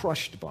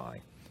crushed by.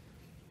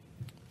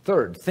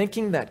 Third,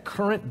 thinking that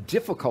current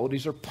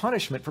difficulties are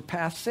punishment for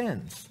past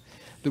sins.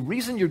 The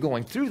reason you're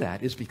going through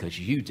that is because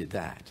you did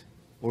that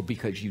or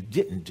because you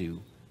didn't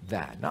do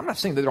that. Now, I'm not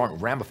saying that there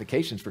aren't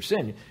ramifications for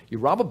sin. You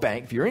rob a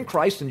bank. If you're in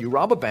Christ and you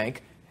rob a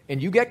bank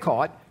and you get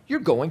caught, you're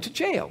going to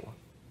jail,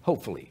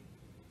 hopefully.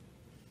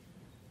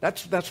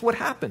 That's what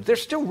happens.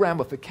 There's still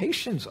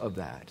ramifications of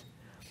that.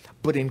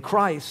 But in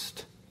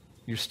Christ,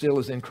 you're still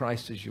as in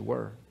Christ as you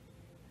were.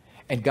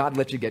 And God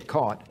let you get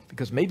caught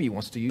because maybe he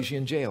wants to use you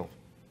in jail.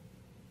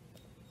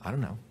 I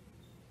don't know.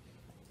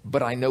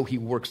 But I know he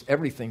works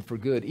everything for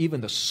good,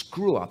 even the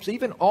screw-ups,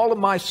 even all of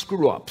my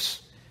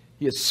screw-ups,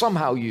 he has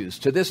somehow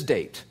used to this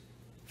date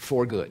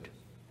for good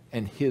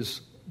and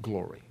his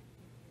glory.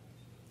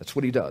 That's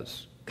what he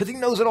does, because he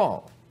knows it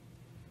all.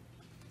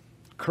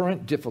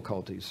 Current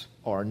difficulties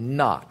are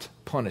not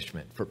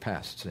punishment for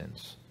past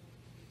sins.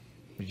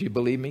 Did you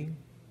believe me?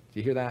 Did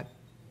you hear that?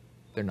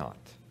 They're not.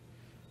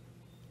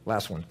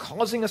 Last one.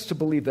 Causing us to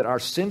believe that our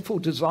sinful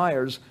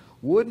desires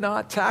would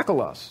not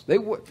tackle us. They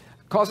would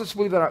cause us to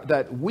believe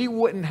that we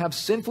wouldn't have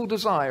sinful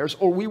desires,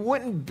 or we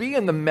wouldn't be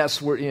in the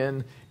mess we're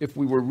in if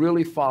we were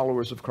really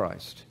followers of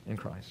Christ, in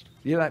Christ.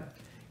 You hear that?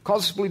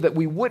 Cause us to believe that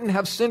we wouldn't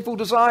have sinful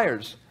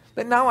desires.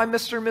 That now we're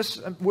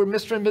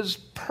Mr. and Ms.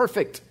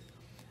 Perfect.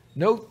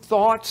 No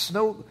thoughts,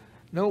 no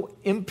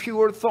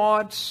impure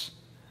thoughts,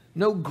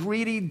 no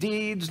greedy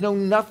deeds, no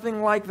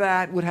nothing like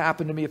that would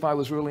happen to me if I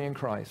was really in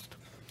Christ.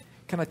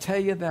 Can I tell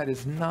you that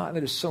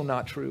is so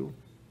not true?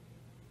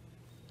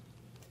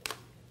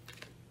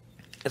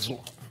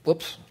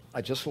 Whoops,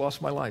 I just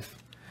lost my life.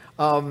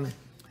 If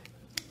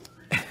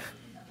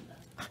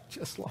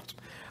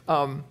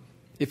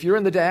you're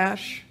in the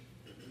dash,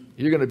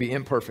 you're going to be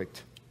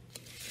imperfect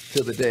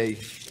till the day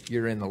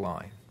you're in the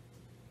line.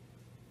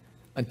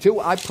 Until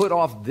I put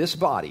off this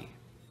body,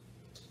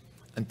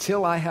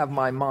 until I have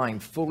my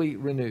mind fully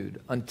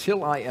renewed,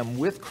 until I am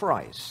with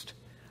Christ,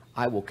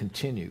 I will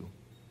continue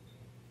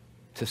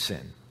to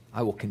sin.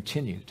 I will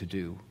continue to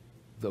do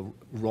the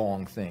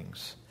wrong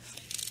things.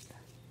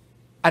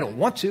 I don't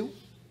want to,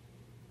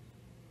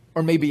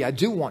 or maybe I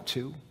do want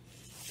to,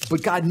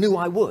 but God knew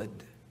I would.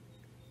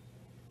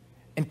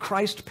 And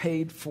Christ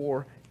paid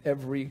for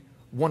every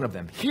one of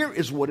them. Here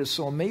is what is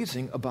so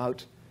amazing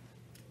about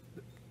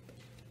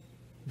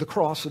the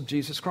cross of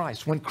Jesus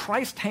Christ. When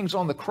Christ hangs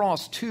on the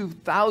cross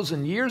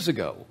 2,000 years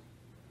ago,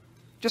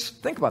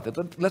 just think about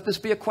that. Let this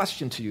be a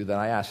question to you that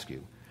I ask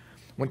you.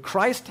 When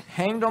Christ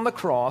hanged on the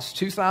cross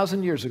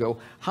 2,000 years ago,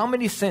 how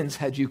many sins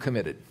had you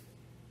committed?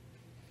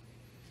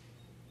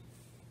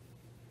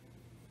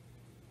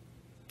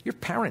 Your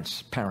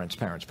parents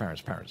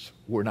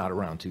were not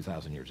around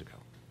 2,000 years ago.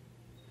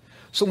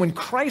 So when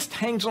Christ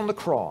hangs on the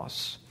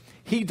cross,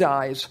 he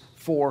dies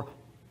for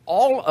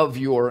all of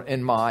your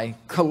and my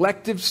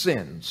collective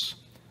sins.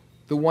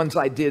 The ones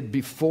I did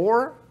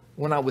before,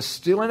 when I was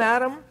still in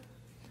Adam,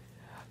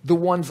 the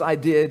ones I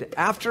did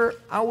after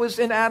I was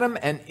in Adam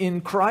and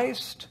in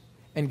Christ,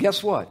 and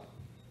guess what?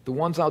 The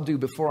ones I'll do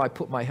before I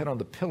put my head on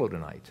the pillow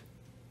tonight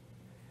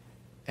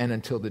and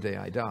until the day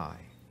I die.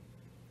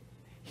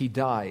 He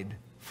died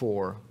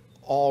for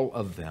all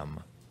of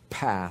them,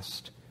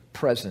 past,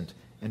 present,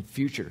 and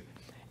future.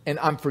 And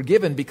I'm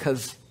forgiven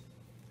because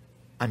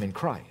I'm in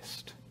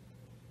Christ.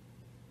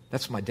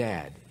 That's my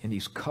dad, and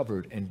he's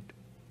covered and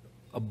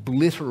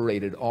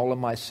obliterated all of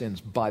my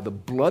sins by the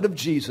blood of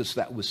Jesus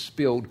that was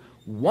spilled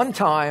one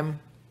time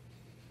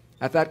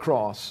at that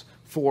cross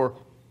for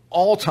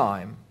all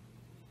time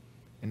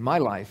in my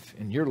life,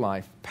 in your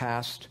life,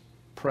 past,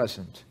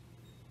 present,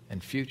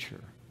 and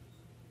future.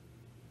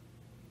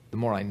 The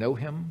more I know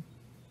him,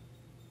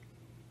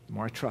 the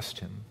more I trust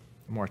him.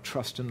 The more I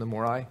trust him, the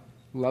more I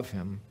love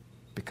him,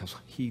 because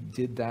he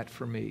did that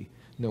for me,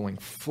 knowing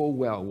full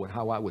well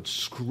how I would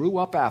screw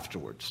up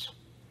afterwards.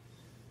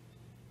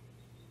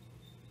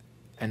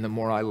 And the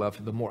more I love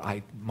him, the more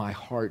my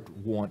heart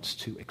wants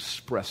to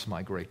express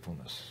my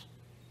gratefulness.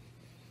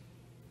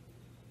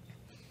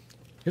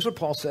 Here's what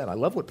Paul said. I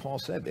love what Paul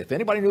said. If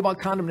anybody knew about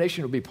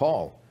condemnation, it would be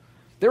Paul.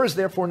 There is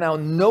therefore now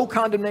no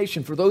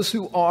condemnation for those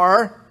who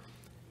are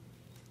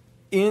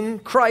in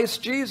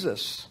Christ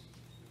Jesus.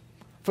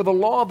 For the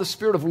law of the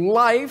Spirit of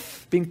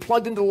life, being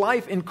plugged into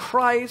life in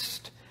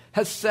Christ,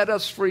 has set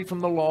us free from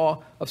the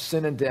law of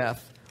sin and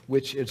death,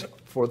 which is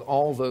for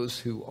all those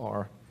who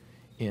are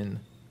in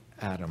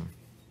Adam.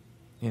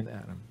 In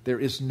Adam. There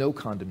is no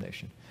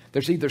condemnation.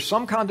 There's either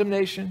some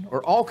condemnation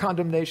or all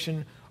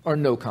condemnation or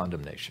no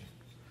condemnation.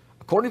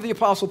 According to the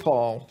Apostle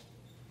Paul,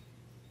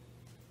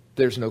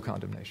 there's no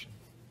condemnation.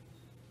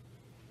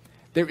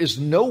 There is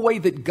no way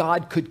that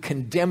God could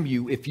condemn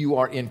you if you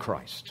are in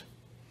Christ.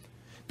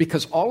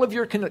 Because all of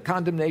your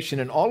condemnation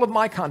and all of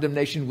my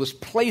condemnation was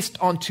placed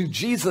onto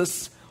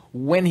Jesus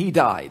when he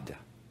died.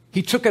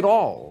 He took it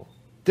all.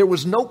 There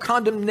was no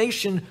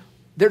condemnation.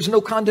 There's no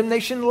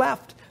condemnation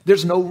left.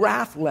 There's no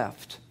wrath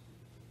left.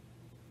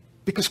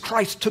 Because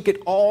Christ took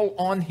it all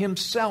on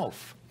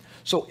himself.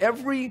 So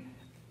every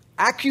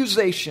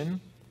accusation,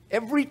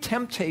 every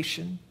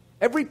temptation,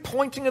 every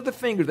pointing of the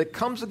finger that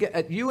comes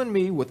at you and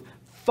me with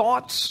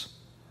thoughts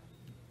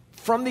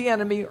from the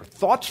enemy or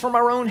thoughts from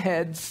our own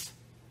heads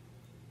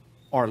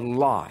are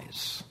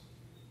lies.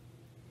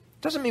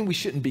 Doesn't mean we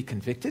shouldn't be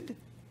convicted.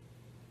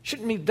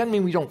 Doesn't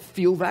mean we don't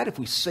feel that if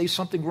we say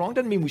something wrong.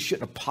 Doesn't mean we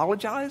shouldn't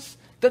apologize.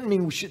 Doesn't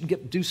mean we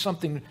shouldn't do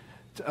something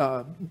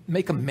to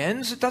make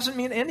amends. It doesn't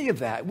mean any of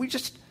that.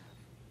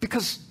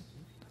 Because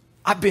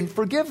I've been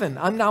forgiven.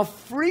 I'm now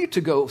free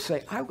to go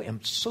say, I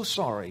am so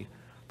sorry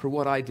for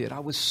what I did. I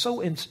was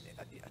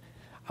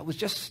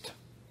just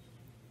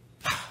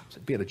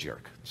being a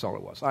jerk. That's all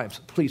it was.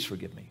 Please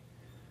forgive me.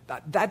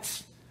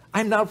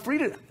 I'm now free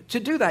to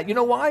do that. You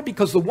know why?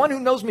 Because the one who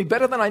knows me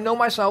better than I know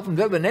myself and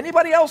better than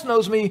anybody else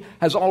knows me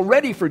has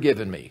already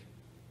forgiven me.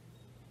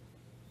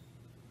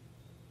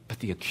 But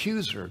the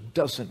accuser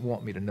doesn't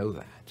want me to know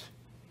that.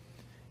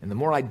 And the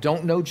more I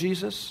don't know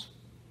Jesus,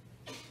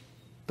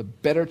 the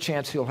better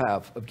chance he'll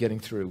have of getting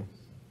through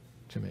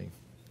to me.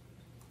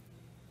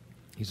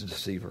 He's a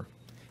deceiver.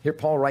 Here,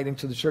 Paul writing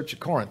to the church at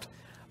Corinth,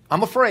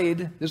 I'm afraid,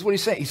 this is what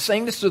he's saying. He's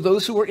saying this to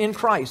those who are in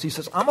Christ. He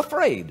says, I'm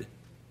afraid,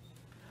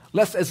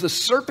 lest as the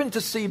serpent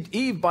deceived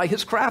Eve by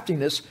his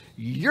craftiness,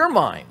 your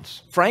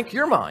minds, Frank,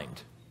 your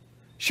mind,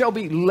 shall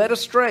be led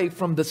astray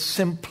from the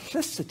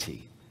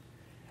simplicity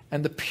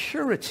and the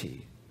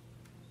purity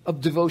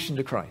of devotion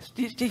to Christ.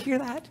 Do you hear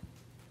that?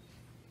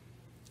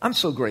 I'm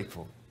so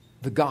grateful.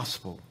 The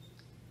gospel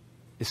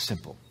is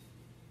simple.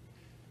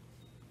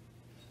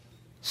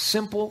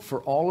 Simple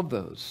for all of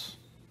those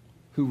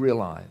who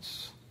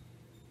realize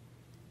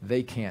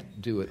they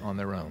can't do it on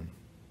their own.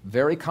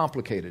 Very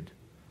complicated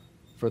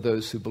for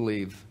those who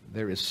believe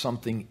there is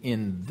something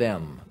in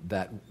them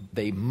that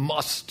they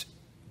must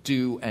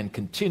do and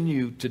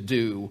continue to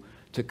do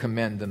to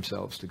commend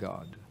themselves to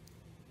God.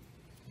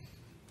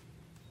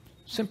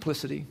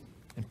 Simplicity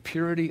and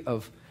purity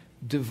of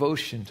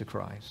devotion to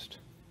Christ.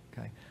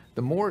 Okay?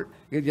 The more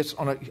it gets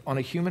on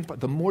a human,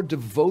 the more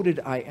devoted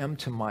I am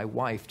to my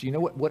wife, do you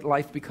know what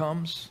life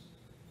becomes?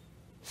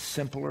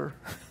 Simpler.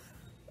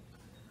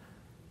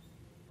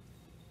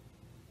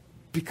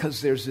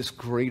 Because there's this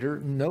greater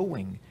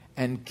knowing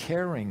and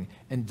caring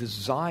and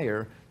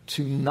desire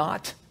to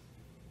not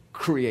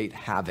create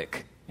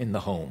havoc in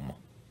the home.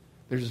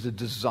 There's a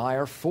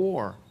desire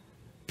for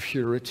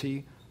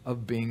purity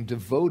of being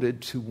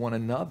devoted to one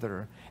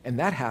another. And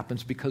that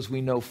happens because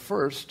we know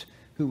first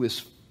who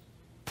has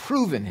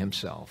proven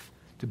himself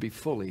to be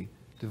fully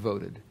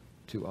devoted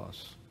to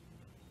us.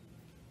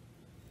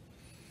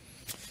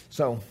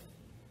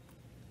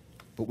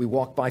 But we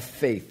walk by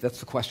faith. That's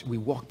the question. We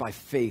walk by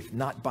faith,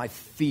 not by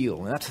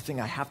feel. And that's the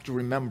thing I have to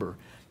remember.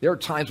 There are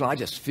times when I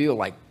just feel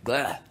like,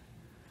 bleh.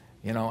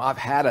 You know, I've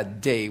had a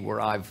day where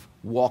I've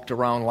walked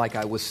around like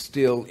I was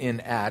still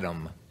in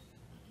Adam.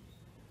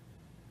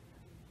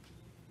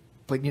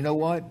 But you know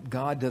what?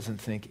 God doesn't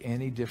think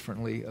any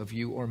differently of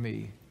you or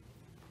me.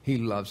 He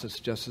loves us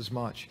just as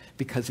much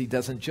because he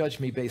doesn't judge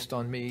me based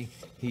on me.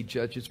 He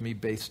judges me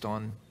based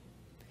on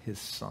his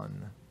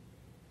Son.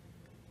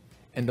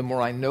 And the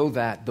more I know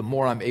that, the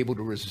more I'm able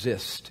to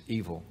resist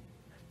evil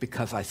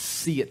because I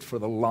see it for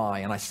the lie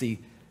and I see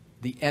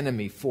the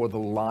enemy for the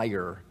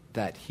liar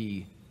that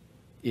he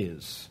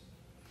is.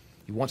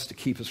 He wants to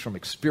keep us from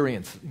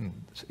experiencing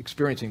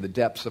the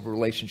depths of a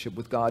relationship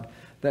with God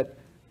that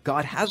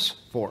God has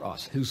for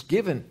us, He's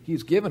given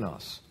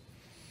us.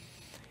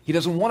 He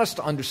doesn't want us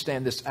to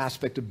understand this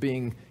aspect of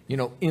being,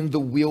 in the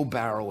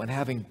wheelbarrow and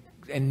having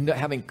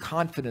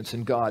confidence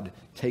in God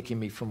taking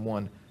me from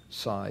one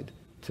side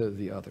to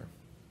the other.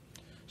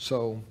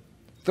 So,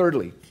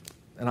 thirdly,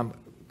 and I'm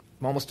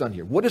almost done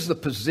here. What is the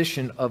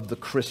position of the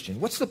Christian?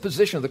 What's the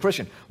position of the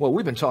Christian? Well,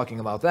 we've been talking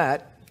about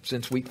that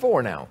since week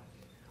 4 now.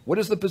 What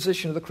is the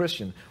position of the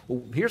Christian?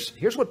 Well,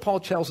 here's what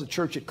Paul tells the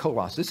church at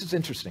Colossus. This is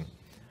interesting.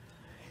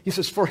 He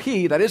says, for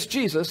he, that is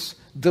Jesus,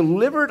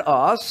 delivered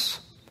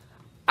us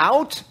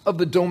out of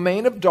the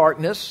domain of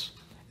darkness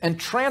and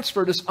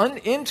transferred us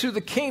into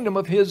the kingdom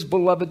of his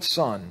beloved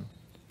Son.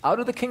 Out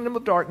of the kingdom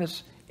of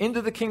darkness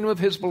into the kingdom of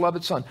his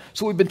beloved Son.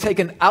 So we've been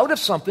taken out of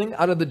something,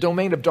 out of the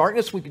domain of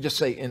darkness, we could just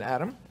say in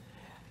Adam,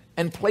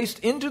 and placed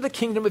into the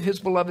kingdom of his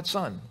beloved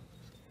Son.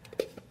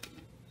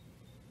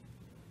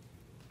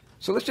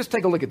 So let's just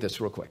take a look at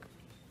this real quick.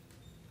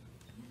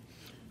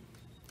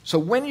 So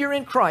when you're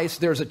in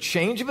Christ, there's a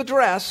change of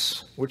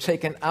address. We're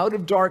taken out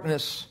of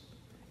darkness.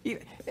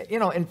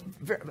 And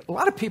a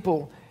lot of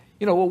people,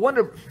 will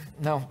wonder,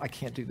 no, I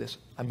can't do this.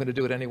 I'm going to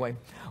do it anyway.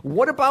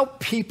 What about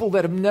people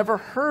that have never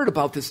heard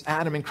about this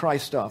Adam and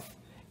Christ stuff?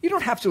 You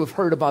don't have to have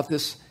heard about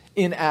this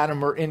in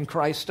Adam or in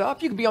Christ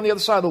stuff. You could be on the other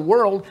side of the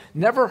world,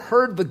 never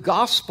heard the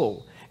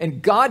gospel,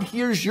 and God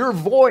hears your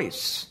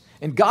voice,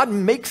 and God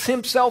makes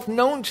himself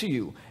known to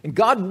you, and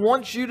God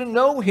wants you to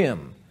know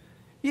him.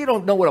 You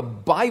don't know what a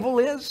Bible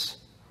is?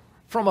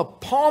 From a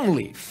palm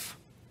leaf.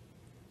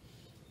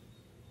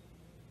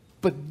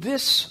 But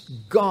this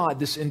God,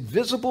 this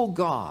invisible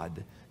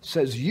God,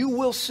 says, you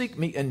will seek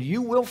me and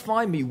you will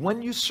find me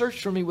when you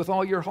search for me with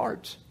all your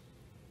heart.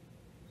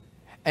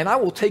 And I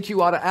will take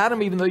you out of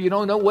Adam even though you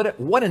don't know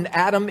what an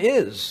Adam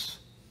is.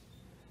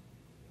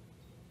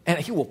 And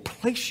he will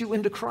place you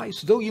into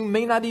Christ, though you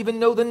may not even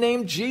know the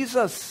name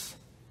Jesus.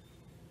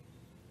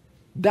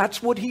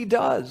 That's what he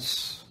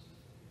does.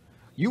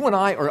 You and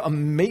I are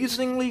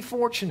amazingly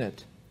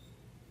fortunate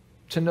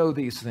to know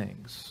these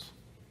things.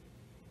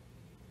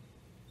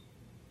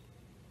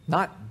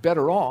 Not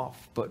better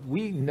off, but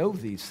we know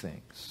these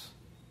things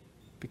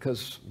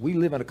because we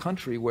live in a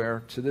country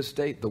where, to this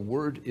date, the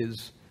word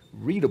is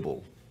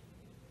readable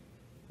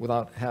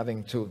without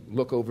having to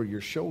look over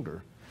your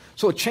shoulder.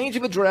 So a change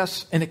of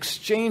address, an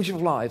exchange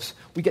of lives.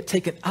 We get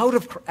taken out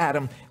of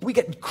Adam. We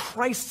get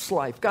Christ's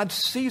life. God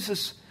sees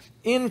us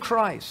in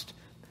Christ.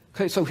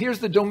 Okay, so here's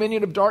the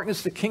dominion of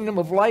darkness, the kingdom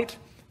of light.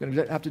 I'm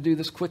going to have to do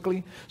this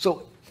quickly.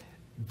 So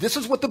this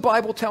is what the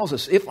Bible tells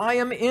us. If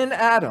I'm in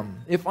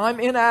Adam,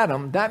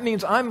 that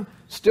means I'm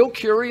still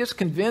curious,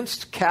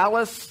 convinced,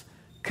 callous,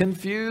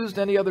 confused,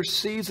 any other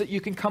C's that you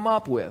can come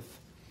up with.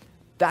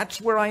 That's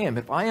where I am.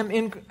 If I am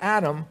in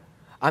Adam,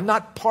 I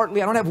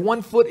don't have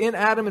one foot in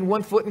Adam and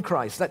one foot in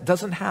Christ. That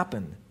doesn't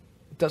happen.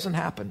 It doesn't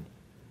happen.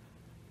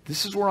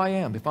 This is where I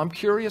am. If I'm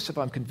curious, if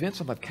I'm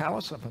convinced, if I'm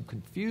callous, if I'm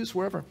confused,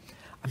 wherever,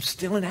 I'm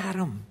still in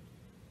Adam.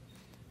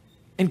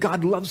 And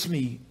God loves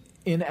me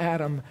in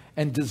Adam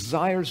and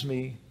desires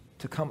me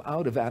to come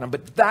out of Adam.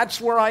 But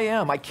that's where I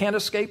am. I can't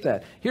escape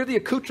that. Here are the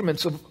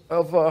accoutrements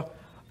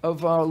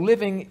of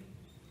living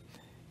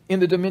in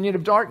the dominion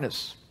of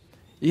darkness.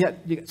 You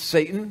got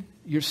Satan.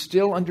 You're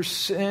still under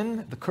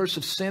sin, the curse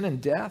of sin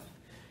and death.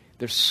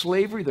 There's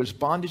slavery. There's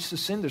bondage to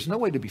sin. There's no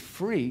way to be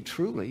free,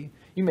 truly.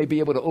 You may be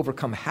able to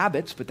overcome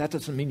habits, but that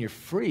doesn't mean you're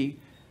free.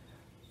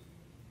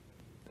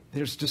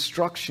 There's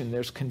destruction.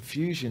 There's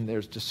confusion.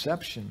 There's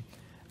deception.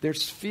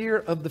 There's fear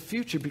of the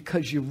future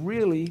because you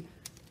really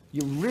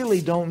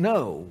don't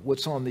know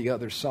what's on the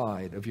other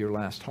side of your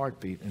last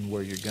heartbeat and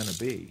where you're going to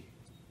be.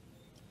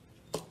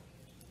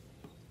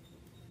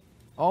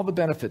 All the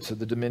benefits of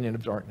the dominion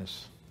of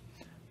darkness.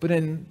 But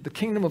in the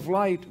kingdom of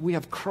light, we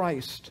have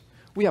Christ.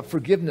 We have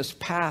forgiveness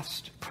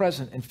past,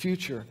 present, and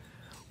future.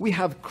 We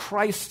have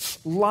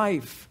Christ's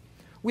life.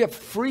 We have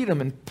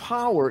freedom and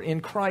power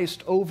in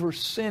Christ over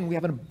sin. We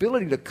have an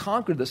ability to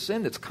conquer the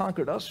sin that's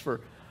conquered us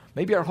for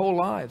maybe our whole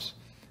lives.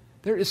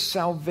 There is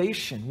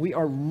salvation. We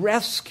are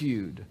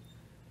rescued.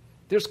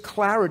 There's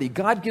clarity.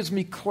 God gives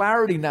me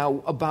clarity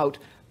now about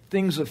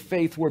things of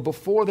faith where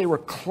before they were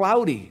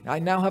cloudy. I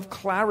now have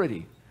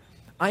clarity.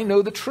 I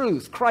know the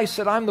truth. Christ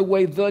said, I'm the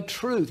way, the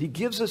truth. He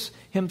gives us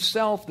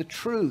himself the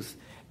truth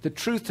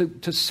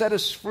to set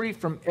us free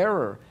from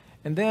error.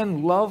 And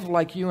then love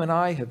like you and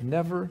I have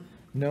never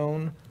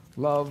known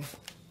love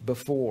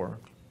before.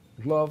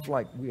 Love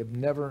like we have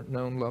never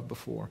known love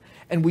before.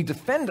 And we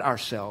defend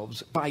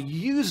ourselves by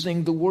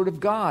using the Word of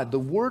God. The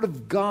Word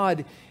of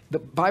God, the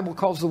Bible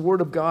calls the Word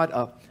of God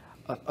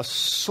a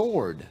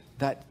sword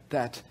that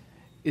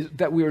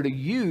we are to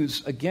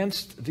use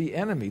against the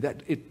enemy,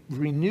 that it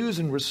renews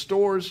and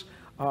restores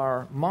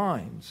our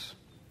minds.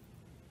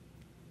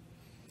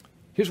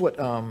 Here's what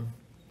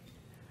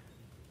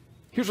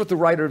the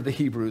writer of the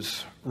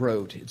Hebrews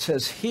wrote. It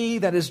says, He,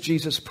 that is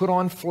Jesus, put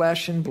on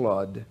flesh and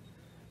blood,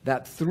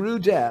 that through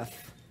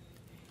death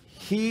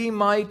he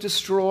might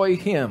destroy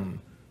him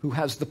who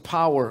has the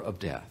power of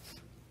death.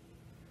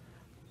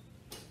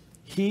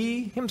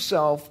 He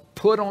himself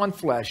put on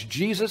flesh.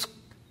 Jesus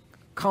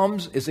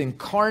comes, is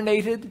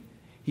incarnated.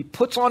 He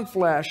puts on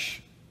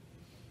flesh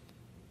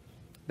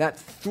that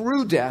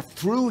through death,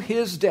 through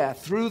his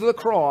death, through the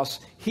cross,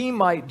 he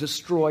might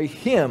destroy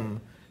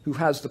him who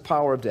has the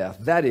power of death.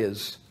 That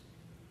is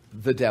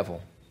the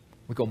devil.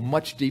 We go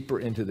much deeper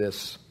into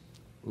this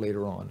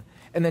later on.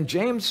 And then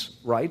James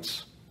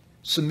writes,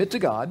 submit to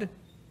God,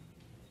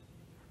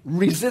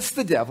 resist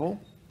the devil,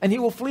 and he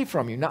will flee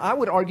from you. Now, I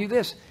would argue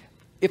this.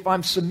 If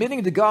I'm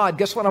submitting to God,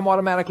 guess what I'm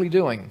automatically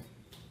doing?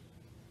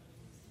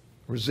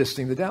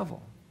 Resisting the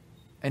devil.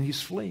 And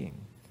he's fleeing.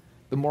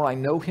 The more I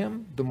know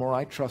him, the more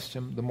I trust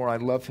him, the more I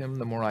love him,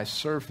 the more I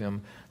serve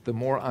him, the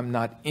more I'm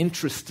not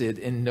interested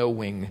in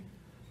knowing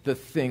the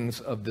things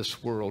of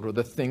this world or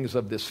the things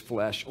of this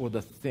flesh or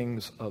the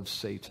things of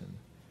Satan.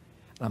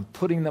 I'm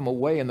putting them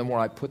away, and the more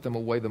I put them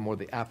away, the more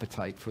the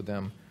appetite for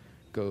them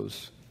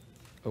goes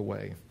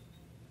away.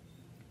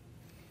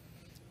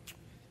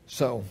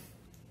 So,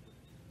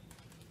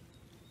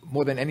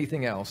 more than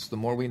anything else, the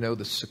more we know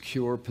the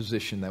secure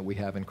position that we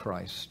have in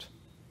Christ,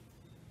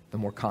 the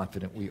more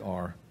confident we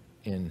are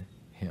in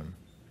him.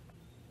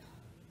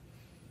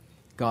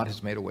 God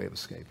has made a way of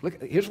escape. Look,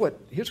 here's what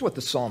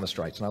the psalmist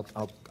writes, and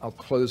I'll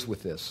close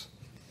with this.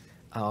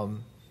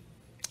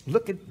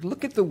 Look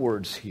at the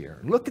words here.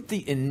 Look at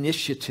the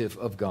initiative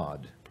of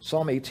God.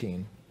 Psalm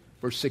 18,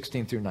 verse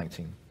 16 through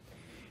 19.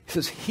 He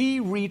says, He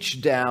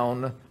reached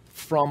down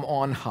from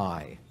on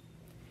high.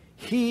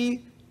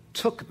 He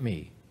took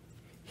me.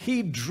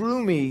 He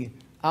drew me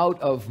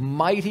out of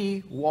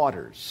mighty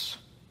waters.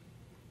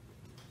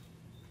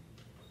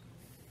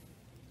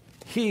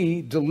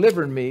 He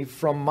delivered me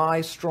from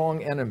my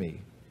strong enemy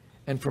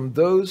and from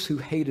those who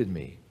hated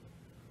me,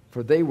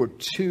 for they were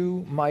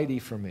too mighty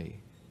for me.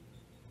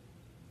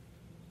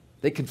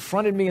 They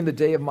confronted me in the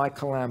day of my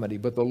calamity,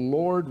 but the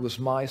Lord was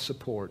my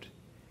support.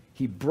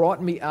 He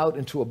brought me out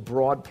into a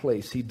broad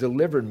place. He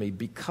delivered me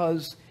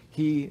because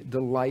he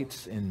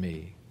delights in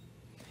me.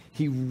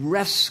 He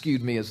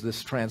rescued me, as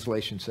this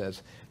translation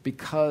says,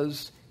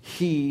 because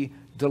he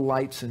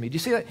delights in me. Do you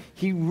see that?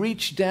 He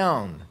reached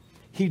down.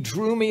 He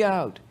drew me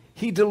out.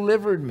 He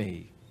delivered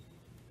me.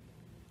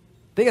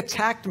 They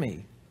attacked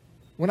me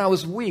when I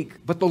was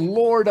weak, but the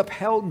Lord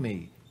upheld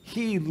me.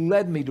 He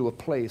led me to a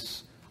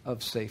place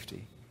of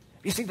safety.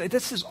 You see,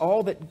 this is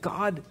all that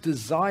God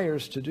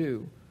desires to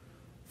do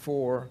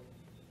for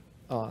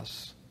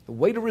us. The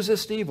way to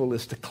resist evil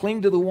is to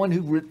cling to the one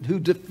who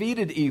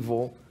defeated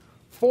evil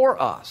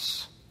for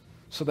us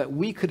so that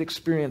we could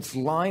experience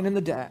life in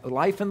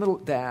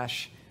the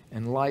dash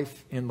and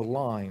life in the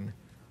line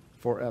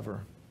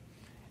forever.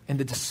 And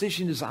the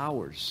decision is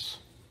ours.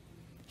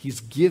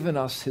 He's given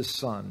us his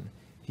Son.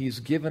 He's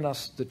given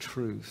us the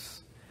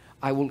truth.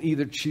 I will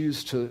either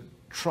choose to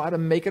try to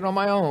make it on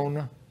my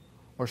own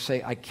or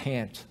say, I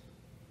can't.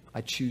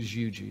 I choose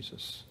you,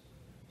 Jesus.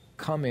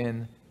 Come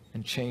in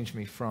and change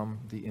me from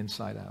the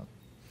inside out.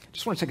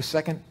 Just want to take a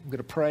second. I'm going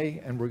to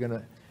pray and we're going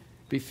to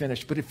be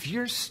finished. But if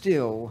you're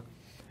still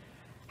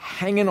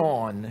hanging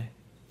on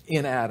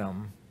in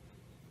Adam,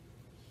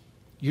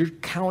 you're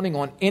counting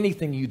on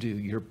anything you do,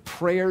 your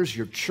prayers,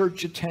 your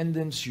church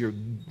attendance, your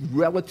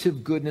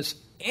relative goodness,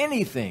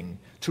 anything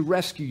to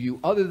rescue you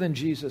other than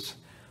Jesus.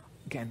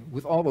 Again,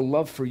 with all the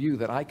love for you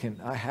that I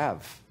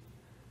have,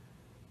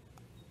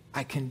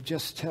 I can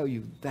just tell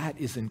you that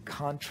is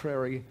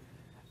contrary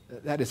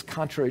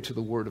to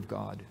the Word of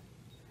God.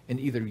 And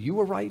either you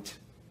are right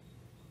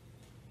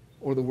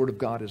or the Word of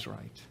God is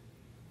right.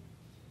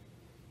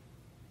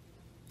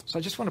 So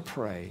I just want to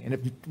pray. And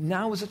if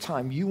now is the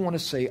time you want to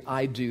say,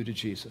 I do to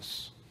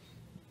Jesus,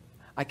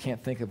 I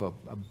can't think of a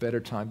better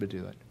time to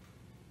do it.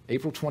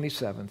 April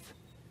 27th,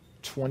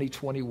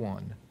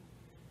 2021,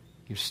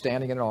 you're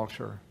standing at an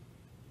altar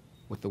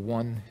with the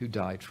one who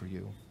died for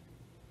you.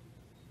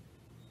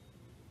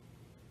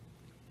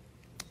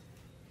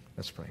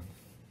 Let's pray.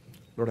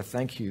 Lord, I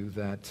thank you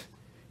that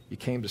you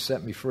came to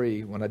set me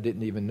free when I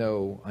didn't even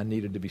know I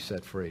needed to be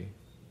set free.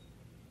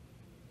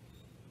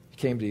 You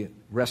came to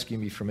rescue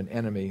me from an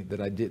enemy that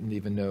I didn't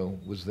even know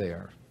was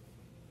there.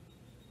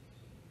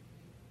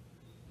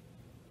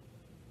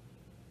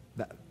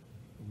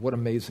 What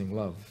amazing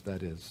love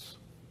that is.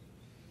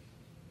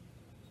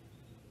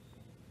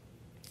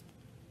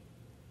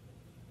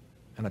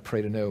 And I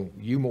pray to know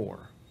you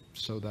more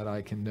so that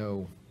I can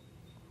know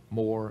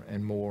more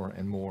and more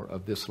and more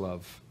of this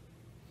love.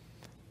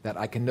 That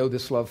I can know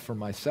this love for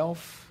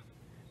myself,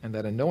 and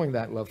that in knowing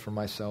that love for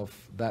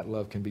myself, that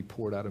love can be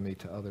poured out of me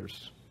to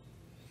others.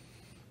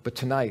 But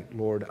tonight,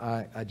 Lord,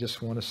 I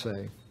just want to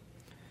say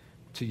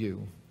to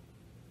you,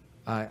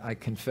 I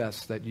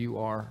confess that you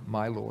are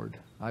my Lord.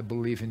 I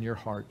believe in your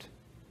heart,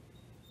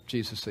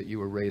 Jesus, that you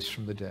were raised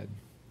from the dead.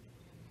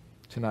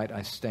 Tonight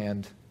I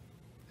stand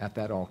at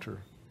that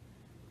altar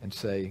and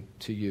say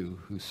to you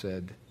who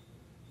said,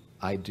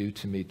 I do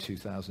to me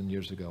 2,000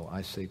 years ago,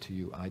 I say to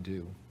you, I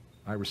do.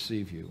 I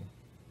receive you.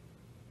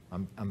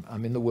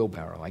 I'm in the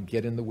wheelbarrow. I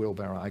get in the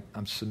wheelbarrow.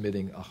 I'm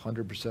submitting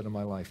 100% of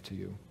my life to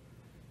you.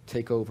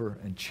 Take over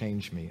and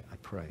change me, I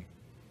pray.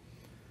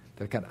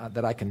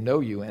 That I can know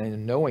you, and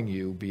in knowing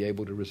you, be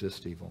able to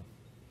resist evil.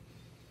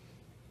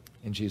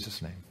 In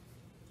Jesus' name,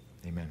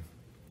 amen.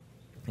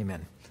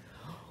 Amen.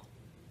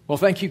 Well,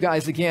 thank you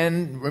guys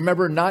again.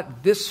 Remember,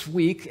 not this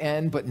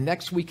weekend, but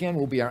next weekend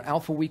will be our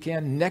Alpha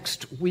weekend.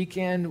 Next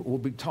weekend, we'll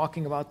be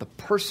talking about the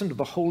person of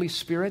the Holy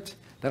Spirit.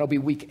 That'll be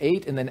week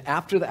 8. And then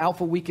after the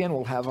Alpha weekend,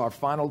 we'll have our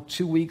final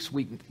 2 weeks,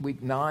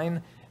 week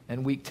 9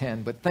 and week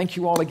 10. But thank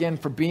you all again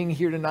for being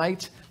here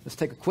tonight. Let's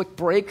take a quick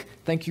break.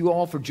 Thank you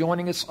all for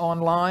joining us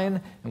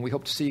online, and we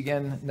hope to see you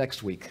again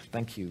next week.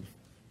 Thank you.